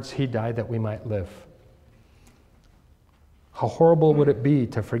other words, He died that we might live. How horrible would it be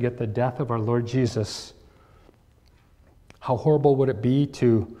to forget the death of our Lord Jesus? How horrible would it be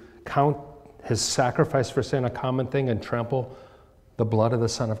to count His sacrifice for sin a common thing and trample the blood of the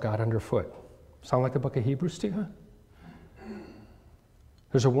Son of God underfoot? Sound like the book of Hebrews to you?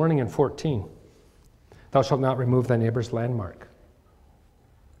 There's a warning in 14. Thou shalt not remove thy neighbor's landmark,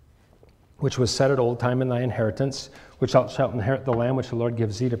 which was set at old time in thy inheritance, which thou shalt inherit the land which the Lord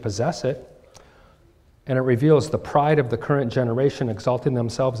gives thee to possess it. And it reveals the pride of the current generation, exalting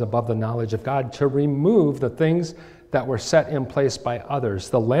themselves above the knowledge of God, to remove the things that were set in place by others.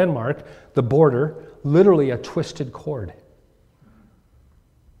 The landmark, the border, literally a twisted cord.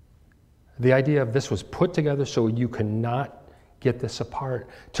 The idea of this was put together so you cannot get this apart.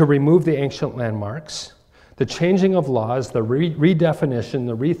 To remove the ancient landmarks, the changing of laws, the redefinition,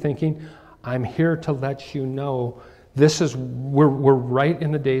 the rethinking. I'm here to let you know we're right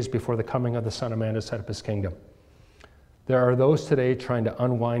in the days before the coming of the Son of Man to set up His kingdom. There are those today trying to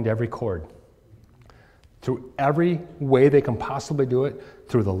unwind every cord. Through every way they can possibly do it,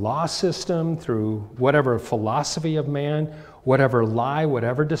 through the law system, through whatever philosophy of man, whatever lie,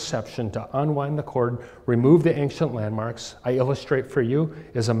 whatever deception, to unwind the cord, remove the ancient landmarks. I illustrate for you,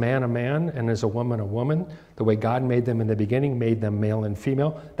 is a man and is a woman. The way God made them in the beginning, made them male and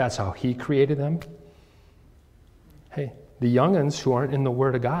female. That's how He created them. Hey, the young'uns who aren't in the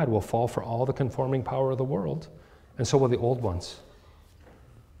Word of God will fall for all the conforming power of the world, and so will the old ones.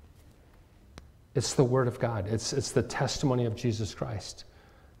 It's the Word of God. It's the testimony of Jesus Christ.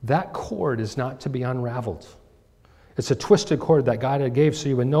 That cord is not to be unraveled. It's a twisted cord that God had gave so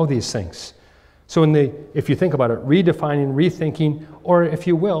you would know these things. So if you think about it, redefining, rethinking, or if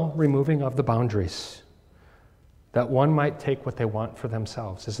you will, removing of the boundaries. That one might take what they want for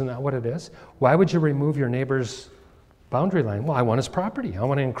themselves. Isn't that what it is? Why would you remove your neighbor's boundary line? Well, I want his property. I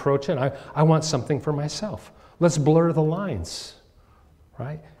want to encroach in. I want something for myself. Let's blur the lines,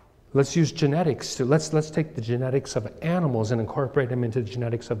 right? Let's use genetics. Let's take the genetics of animals and incorporate them into the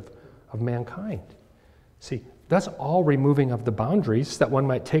genetics of mankind. See, that's all removing of the boundaries that one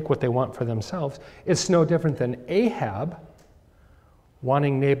might take what they want for themselves. It's no different than Ahab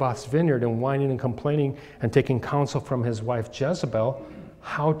wanting Naboth's vineyard and whining and complaining and taking counsel from his wife Jezebel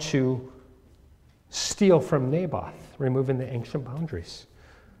how to steal from Naboth, removing the ancient boundaries.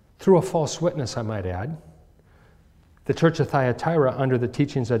 Through a false witness, I might add. The church of Thyatira, under the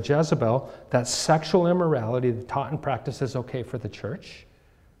teachings of Jezebel, that sexual immorality taught and practiced is okay for the church.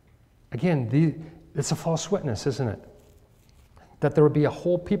 Again, it's a false witness, isn't it? That there would be a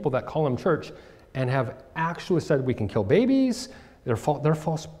whole people that call them church and have actually said we can kill babies. They're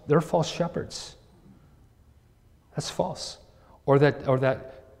false shepherds. That's false. Or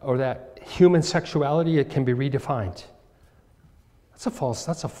that human sexuality, it can be redefined. That's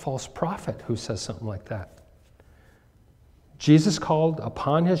a false prophet who says something like that. Jesus called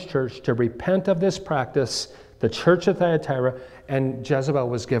upon His church to repent of this practice, the church of Thyatira, and Jezebel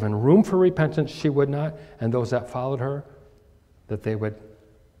was given room for repentance. She would not, and those that followed her, that they would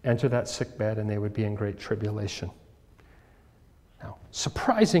enter that sick bed and they would be in great tribulation. Now,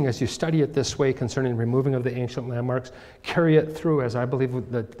 surprising as you study it this way concerning removing of the ancient landmarks, carry it through as I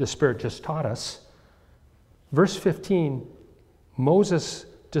believe the Spirit just taught us. Verse 15, Moses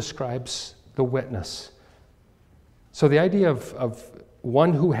describes the witness. So the idea of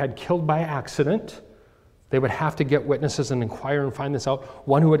one who had killed by accident, they would have to get witnesses and inquire and find this out.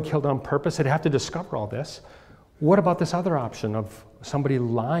 One who had killed on purpose, they'd have to discover all this. What about this other option of somebody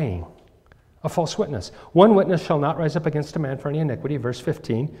lying? A false witness. One witness shall not rise up against a man for any iniquity, verse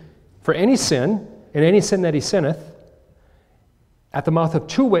 15. For any sin, and any sin that he sinneth, at the mouth of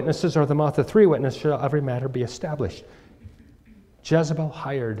 2 witnesses or the mouth of 3 witnesses shall every matter be established. Jezebel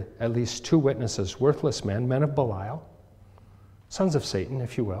hired at least 2 witnesses, worthless men, men of Belial, sons of Satan,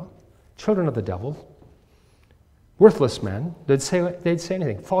 if you will, children of the devil, worthless men. They'd say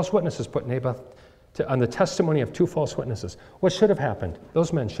anything. False witnesses put Naboth on the testimony of 2 false witnesses. What should have happened?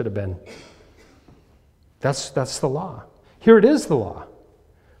 Those men should have been. That's the law. Here it is, the law.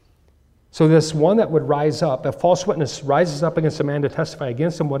 So this one that would rise up, a false witness rises up against a man to testify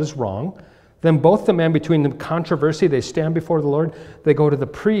against him what is wrong. Then both the men between the controversy, they stand before the Lord. They go to the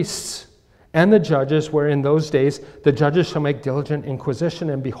priests and the judges, where in those days the judges shall make diligent inquisition.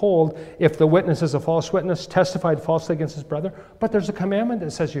 And behold, if the witness is a false witness, testified falsely against his brother. But there's a commandment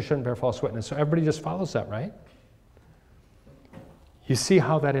that says you shouldn't bear false witness. So everybody just follows that, right? You see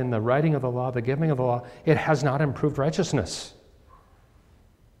how that in the writing of the law, the giving of the law, it has not improved righteousness.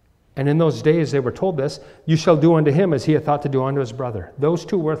 And in those days they were told this, you shall do unto him as he had thought to do unto his brother. Those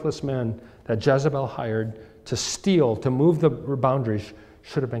 2 worthless men that Jezebel hired to steal, to move the boundaries,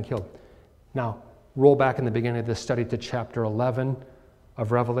 should have been killed. Now, roll back in the beginning of this study to chapter 11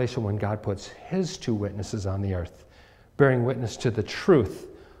 of Revelation, when God puts his 2 witnesses on the earth, bearing witness to the truth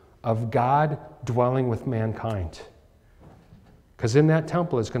of God dwelling with mankind. Because in that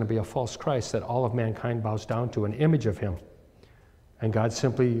temple is going to be a false Christ that all of mankind bows down to, an image of him. And God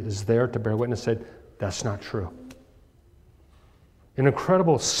simply is there to bear witness, said, that's not true. An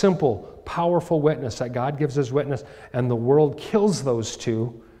incredible, simple, powerful witness that God gives his witness, and the world kills those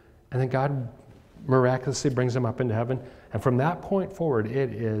 2, and then God miraculously brings them up into heaven. And from that point forward,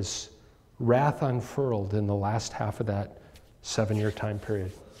 it is wrath unfurled in the last half of that 7-year time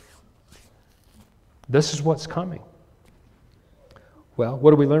period. This is what's coming. Well,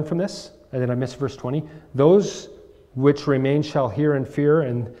 what do we learn from this? And then I missed verse 20. Those which remain shall hear and fear,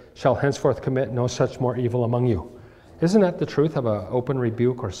 and shall henceforth commit no such more evil among you. Isn't that the truth of an open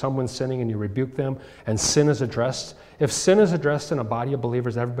rebuke, or someone sinning and you rebuke them and sin is addressed? If sin is addressed in a body of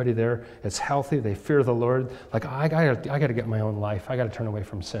believers, everybody there, it's healthy, they fear the Lord. Like, I got to get my own life. I got to turn away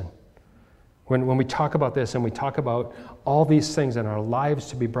from sin. When we talk about this and we talk about all these things in our lives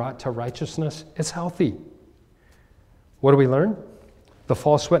to be brought to righteousness, it's healthy. What do we learn? The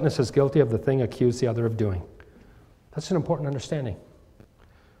false witness is guilty of the thing accused the other of doing. That's an important understanding.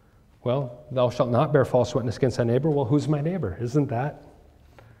 Well, thou shalt not bear false witness against thy neighbor. Well, who's my neighbor? Isn't that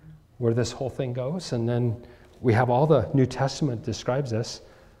where this whole thing goes? And then we have all the New Testament describes this.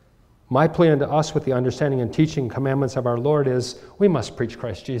 My plea unto us with the understanding and teaching commandments of our Lord is we must preach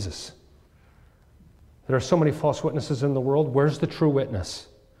Christ Jesus. There are so many false witnesses in the world. Where's the true witness?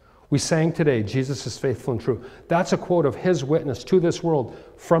 We sang today, Jesus is faithful and true. That's a quote of his witness to this world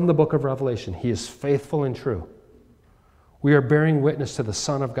from the book of Revelation. He is faithful and true. We are bearing witness to the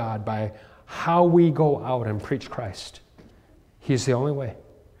Son of God by how we go out and preach Christ. He's the only way.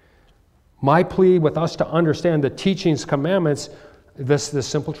 My plea with us to understand the teachings, commandments, this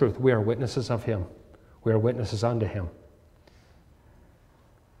simple truth. We are witnesses of him. We are witnesses unto him.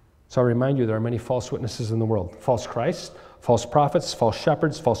 So I remind you, there are many false witnesses in the world. False Christ, false prophets, false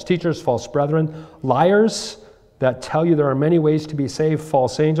shepherds, false teachers, false brethren, liars that tell you there are many ways to be saved,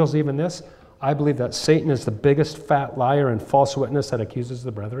 false angels, even this. I believe that Satan is the biggest fat liar and false witness that accuses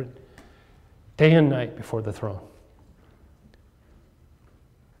the brethren day and night before the throne.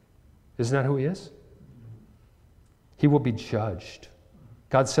 Isn't that who he is? He will be judged.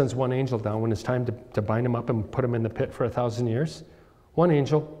 God sends one angel down when it's time to bind him up and put him in the pit for 1,000 years. One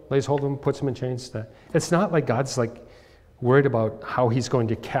angel lays hold of him, puts him in chains. It's not like God's worried about how he's going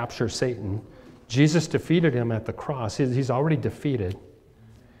to capture Satan. Jesus defeated him at the cross. He's already defeated.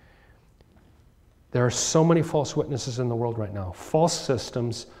 There are so many false witnesses in the world right now. False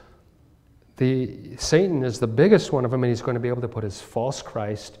systems. Satan is the biggest one of them, and he's going to be able to put his false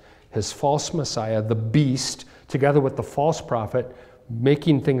Christ, his false Messiah, the beast, together with the false prophet,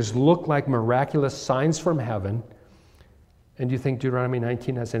 making things look like miraculous signs from heaven. And do you think Deuteronomy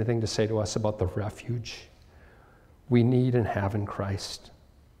 19 has anything to say to us about the refuge we need and have in Christ?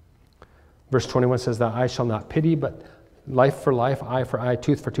 Verse 21 says that I shall not pity, but life for life, eye for eye,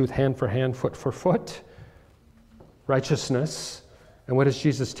 tooth for tooth, hand for hand, foot for foot. Righteousness. And what does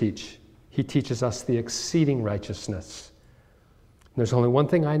Jesus teach? He teaches us the exceeding righteousness. And there's only one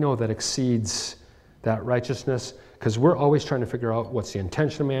thing I know that exceeds that righteousness, because we're always trying to figure out what's the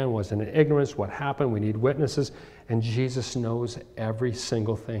intention of man, was it in ignorance, what happened, we need witnesses, and Jesus knows every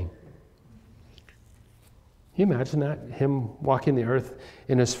single thing. Can you imagine that? Him walking the earth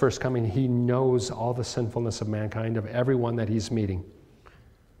in his first coming, he knows all the sinfulness of mankind, of everyone that he's meeting.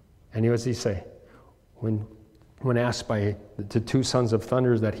 And what does he say? When when asked by the two sons of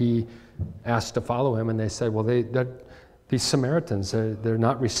thunder that he asked to follow him, and they said, well, these Samaritans, they're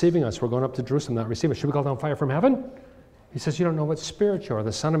not receiving us. We're going up to Jerusalem, not receiving us. Should we call down fire from heaven? He says, you don't know what spirit you are.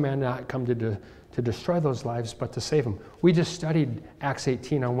 The Son of Man did not come to destroy those lives, but to save them. We just studied Acts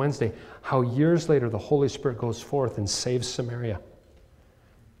 18 on Wednesday, how years later the Holy Spirit goes forth and saves Samaria.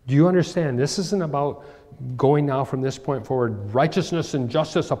 Do you understand? This isn't about going now from this point forward, righteousness and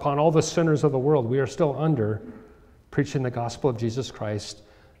justice upon all the sinners of the world. We are still under preaching the gospel of Jesus Christ,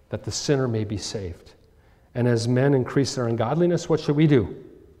 that the sinner may be saved. And as men increase their ungodliness, what should we do?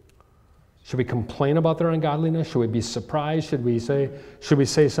 Should we complain about their ungodliness? Should we be surprised? Should we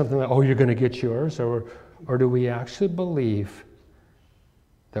say something like, oh, you're going to get yours? Or do we actually believe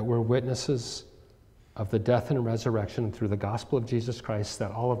that we're witnesses of the death and resurrection through the gospel of Jesus Christ,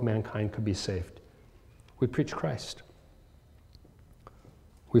 that all of mankind could be saved? We preach Christ.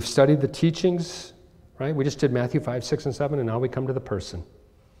 We've studied the teachings, right? We just did Matthew 5, 6, and 7, and now we come to the person.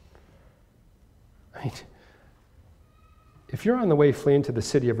 Right? If you're on the way fleeing to the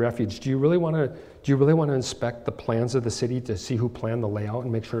city of Refuge, do you really want to inspect the plans of the city to see who planned the layout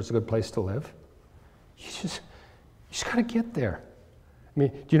and make sure it's a good place to live? You just got to get there. I mean,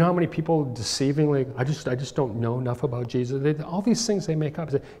 do you know how many people deceivingly, I just don't know enough about Jesus? All these things they make up.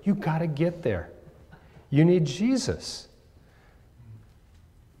 You got to get there. You need Jesus.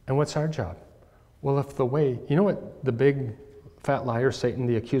 And what's our job? Well, if the way, you know what the big fat liar, Satan,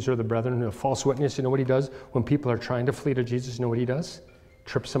 the accuser of the brethren, the false witness, you know what he does? When people are trying to flee to Jesus, you know what he does?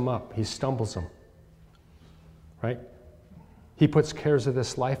 Trips them up. He stumbles them. Right? He puts cares of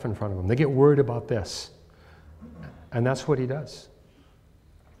this life in front of them. They get worried about this. And that's what he does.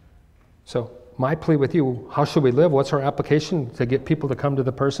 So my plea with you, how should we live? What's our application to get people to come to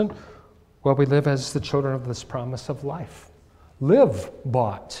the person? Well, we live as the children of this promise of life. Live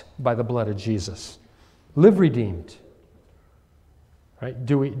bought by the blood of Jesus. Live redeemed. Right?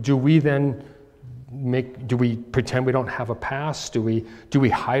 Do we pretend we don't have a past? Do we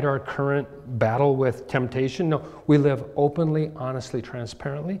hide our current battle with temptation? No, we live openly, honestly,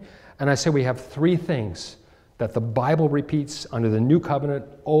 transparently. And I say we have three things that the Bible repeats under the new covenant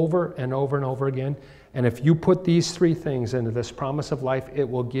over and over and over again. And if you put these three things into this promise of life, it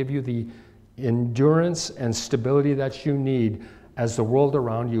will give you the endurance and stability that you need as the world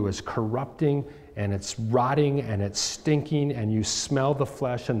around you is corrupting and it's rotting and it's stinking and you smell the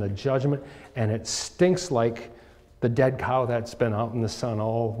flesh and the judgment and it stinks like the dead cow that's been out in the sun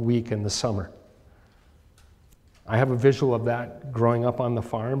all week in the summer. I have a visual of that growing up on the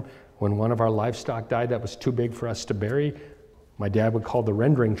farm. When one of our livestock died that was too big for us to bury, my dad would call the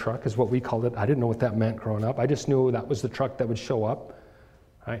rendering truck, is what we called it. I didn't know what that meant growing up. I just knew that was the truck that would show up,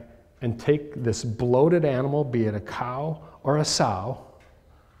 right? And take this bloated animal, be it a cow or a sow,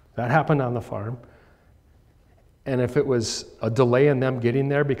 that happened on the farm, and if it was a delay in them getting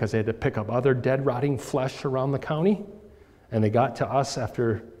there because they had to pick up other dead, rotting flesh around the county, and they got to us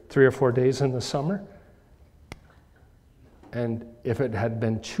after 3 or 4 days in the summer, and if it had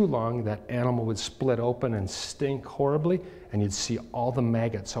been too long, that animal would split open and stink horribly, and you'd see all the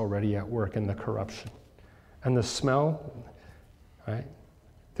maggots already at work in the corruption. And the smell, right?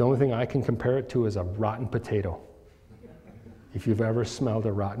 The only thing I can compare it to is a rotten potato. If you've ever smelled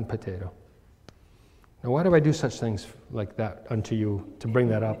a rotten potato. Now, why do I do such things like that unto you, to bring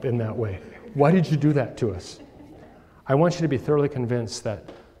that up in that way? Why did you do that to us? I want you to be thoroughly convinced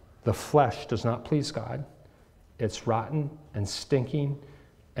that the flesh does not please God. It's rotten and stinking,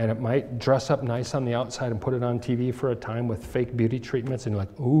 and it might dress up nice on the outside and put it on TV for a time with fake beauty treatments, and you're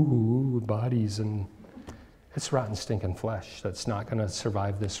like, ooh, bodies, and it's rotten, stinking flesh that's not going to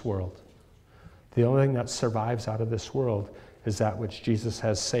survive this world. The only thing that survives out of this world is that which Jesus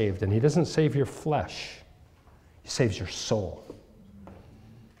has saved. And he doesn't save your flesh. He saves your soul.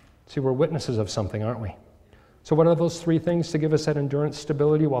 See, we're witnesses of something, aren't we? So what are those three things to give us that endurance,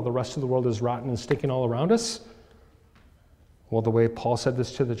 stability, while the rest of the world is rotten and stinking all around us? Well, the way Paul said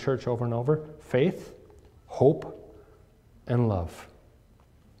this to the church over and over: faith, hope, and love.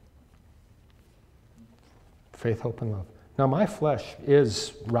 Faith, hope, and love. Now, my flesh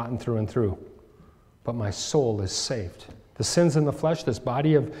is rotten through and through, but my soul is saved. The sins in the flesh, this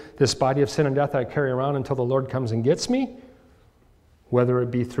body of sin and death I carry around until the Lord comes and gets me, whether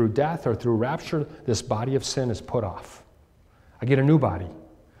it be through death or through rapture, this body of sin is put off. I get a new body,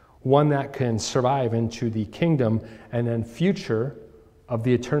 one that can survive into the kingdom and then future of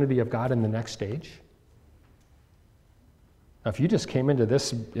the eternity of God in the next stage. Now, if you just came into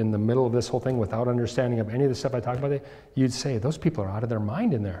this in the middle of this whole thing without understanding of any of the stuff I talked about, you'd say, those people are out of their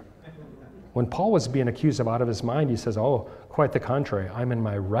mind in there. When Paul was being accused of out of his mind, he says, oh, quite the contrary. I'm in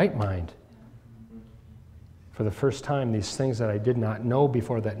my right mind. for the first time these things that I did not know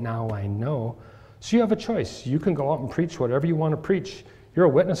before that now I know. So you have a choice. You can go out and preach whatever you want to preach. You're a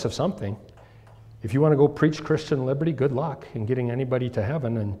witness of something. If you want to go preach Christian liberty, good luck in getting anybody to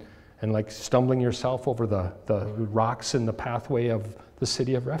heaven and like stumbling yourself over the rocks in the pathway of the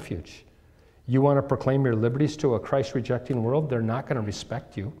city of refuge. You want to proclaim your liberties to a Christ-rejecting world, they're not going to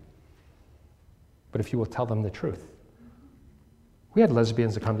respect you. But if you will tell them the truth. We had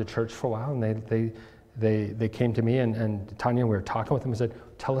lesbians that come to church for a while, and they came to me, and Tanya, we were talking with them and said,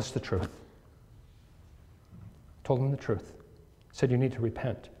 tell us the truth. Told them the truth. Said, you need to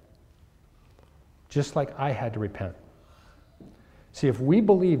repent. Just like I had to repent. See, if we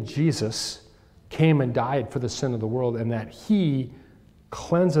believe Jesus came and died for the sin of the world and that he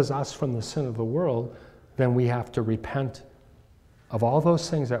cleanses us from the sin of the world, then we have to repent of all those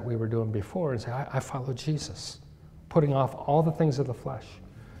things that we were doing before and say, I follow Jesus, putting off all the things of the flesh.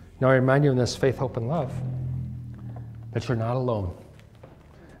 Now I remind you in this faith, hope, and love that you're not alone.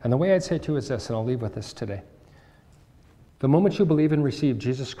 And the way I'd say it to you is this, and I'll leave with this today. The moment you believe and receive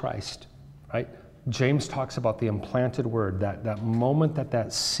Jesus Christ, right? James talks about the implanted word, that moment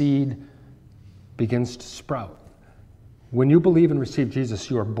that seed begins to sprout. When you believe and receive Jesus,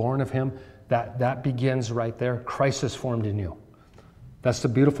 you are born of him. That begins right there. Christ is formed in you. That's the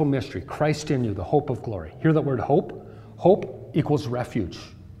beautiful mystery. Christ in you, the hope of glory. Hear that word hope? Hope equals refuge.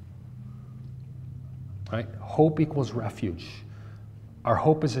 Right? Hope equals refuge. Our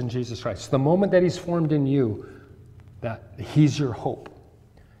hope is in Jesus Christ. The moment that he's formed in you, that he's your hope.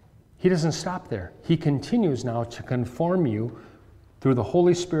 He doesn't stop there. He continues now to conform you through the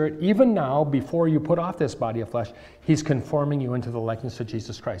Holy Spirit. Even now, before you put off this body of flesh, he's conforming you into the likeness of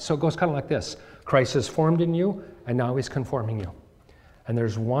Jesus Christ. So it goes kind of like this. Christ is formed in you, and now he's conforming you. And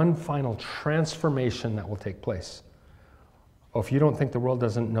there's one final transformation that will take place. Oh, if you don't think the world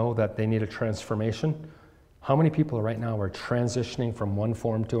doesn't know that they need a transformation, how many people right now are transitioning from one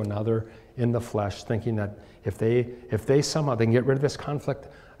form to another in the flesh, thinking that if they somehow they can get rid of this conflict,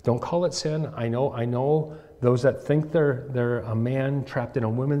 don't call it sin. I know those that think they're a man trapped in a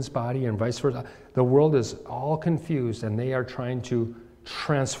woman's body and vice versa. The world is all confused, and they are trying to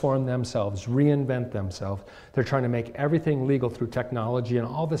transform themselves, reinvent themselves. They're trying to make everything legal through technology and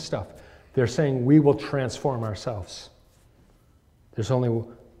all this stuff. They're saying we will transform ourselves. There's only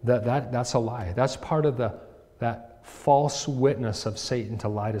that's a lie. That's part of that false witness of Satan to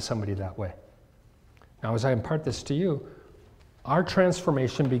lie to somebody that way. Now, as I impart this to you, our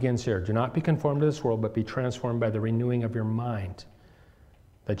transformation begins here. Do not be conformed to this world, but be transformed by the renewing of your mind,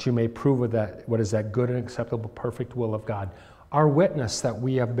 that you may prove what is that good and acceptable, perfect will of God. Our witness that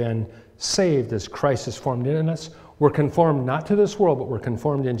we have been saved as Christ is formed in us. We're conformed not to this world, but we're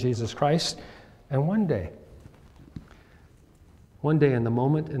conformed in Jesus Christ. And one day, in the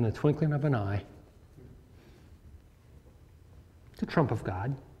moment, in the twinkling of an eye, the trump of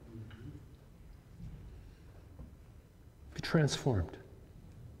God, be transformed.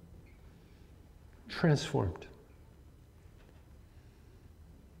 Transformed.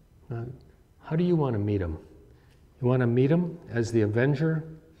 Now, how do you want to meet him? You want to meet him as the avenger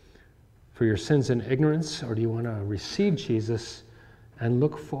for your sins and ignorance, or do you want to receive Jesus and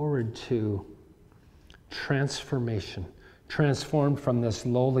look forward to transformation? Transformed from this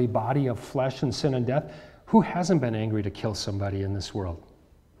lowly body of flesh and sin and death. Who hasn't been angry to kill somebody in this world?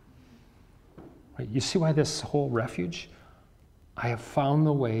 Right? You see why this whole refuge? I have found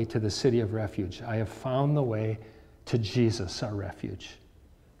the way to the city of refuge. I have found the way to Jesus, our refuge.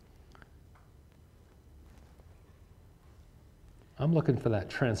 I'm looking for that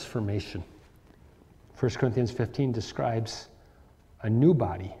transformation. 1 Corinthians 15 describes a new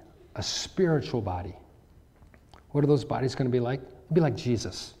body, a spiritual body. What are those bodies going to be like? They'll be like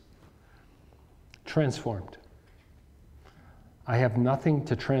Jesus. Transformed. I have nothing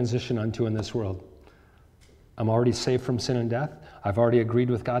to transition unto in this world. I'm already saved from sin and death. I've already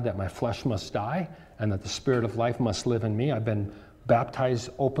agreed with God that my flesh must die and that the Spirit of life must live in me. I've been baptized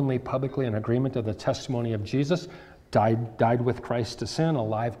openly, publicly in agreement of the testimony of Jesus, died with Christ to sin,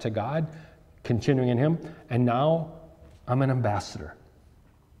 alive to God, continuing in him, and now I'm an ambassador,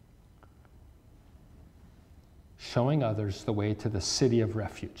 showing others the way to the city of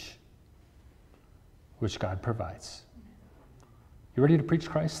refuge, which God provides. You ready to preach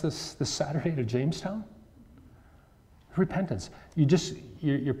Christ this Saturday to Jamestown? Repentance.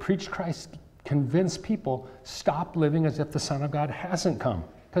 You preach Christ, convince people, stop living as if the Son of God hasn't come,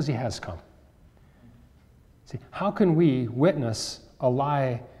 because he has come. See, how can we witness a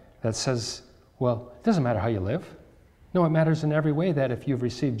lie that says, well, it doesn't matter how you live. No, it matters in every way that if you've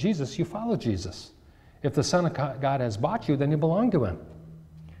received Jesus, you follow Jesus. If the Son of God has bought you, then you belong to him.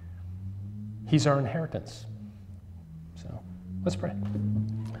 He's our inheritance. Let's pray.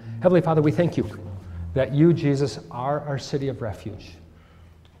 Heavenly Father, we thank you that you, Jesus, are our city of refuge.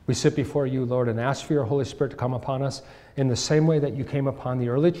 We sit before you, Lord, and ask for your Holy Spirit to come upon us in the same way that you came upon the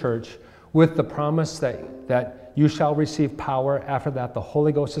early church, with the promise that you shall receive power. After that, the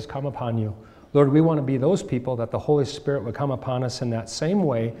Holy Ghost has come upon you. Lord, we want to be those people that the Holy Spirit would come upon us in that same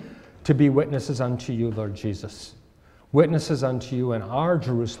way to be witnesses unto you, Lord Jesus. Witnesses unto you in our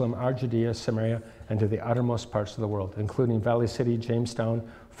Jerusalem, our Judea, Samaria, and to the uttermost parts of the world, including Valley City, Jamestown,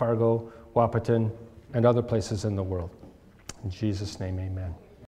 Fargo, Wahpeton, and other places in the world. In Jesus' name, amen.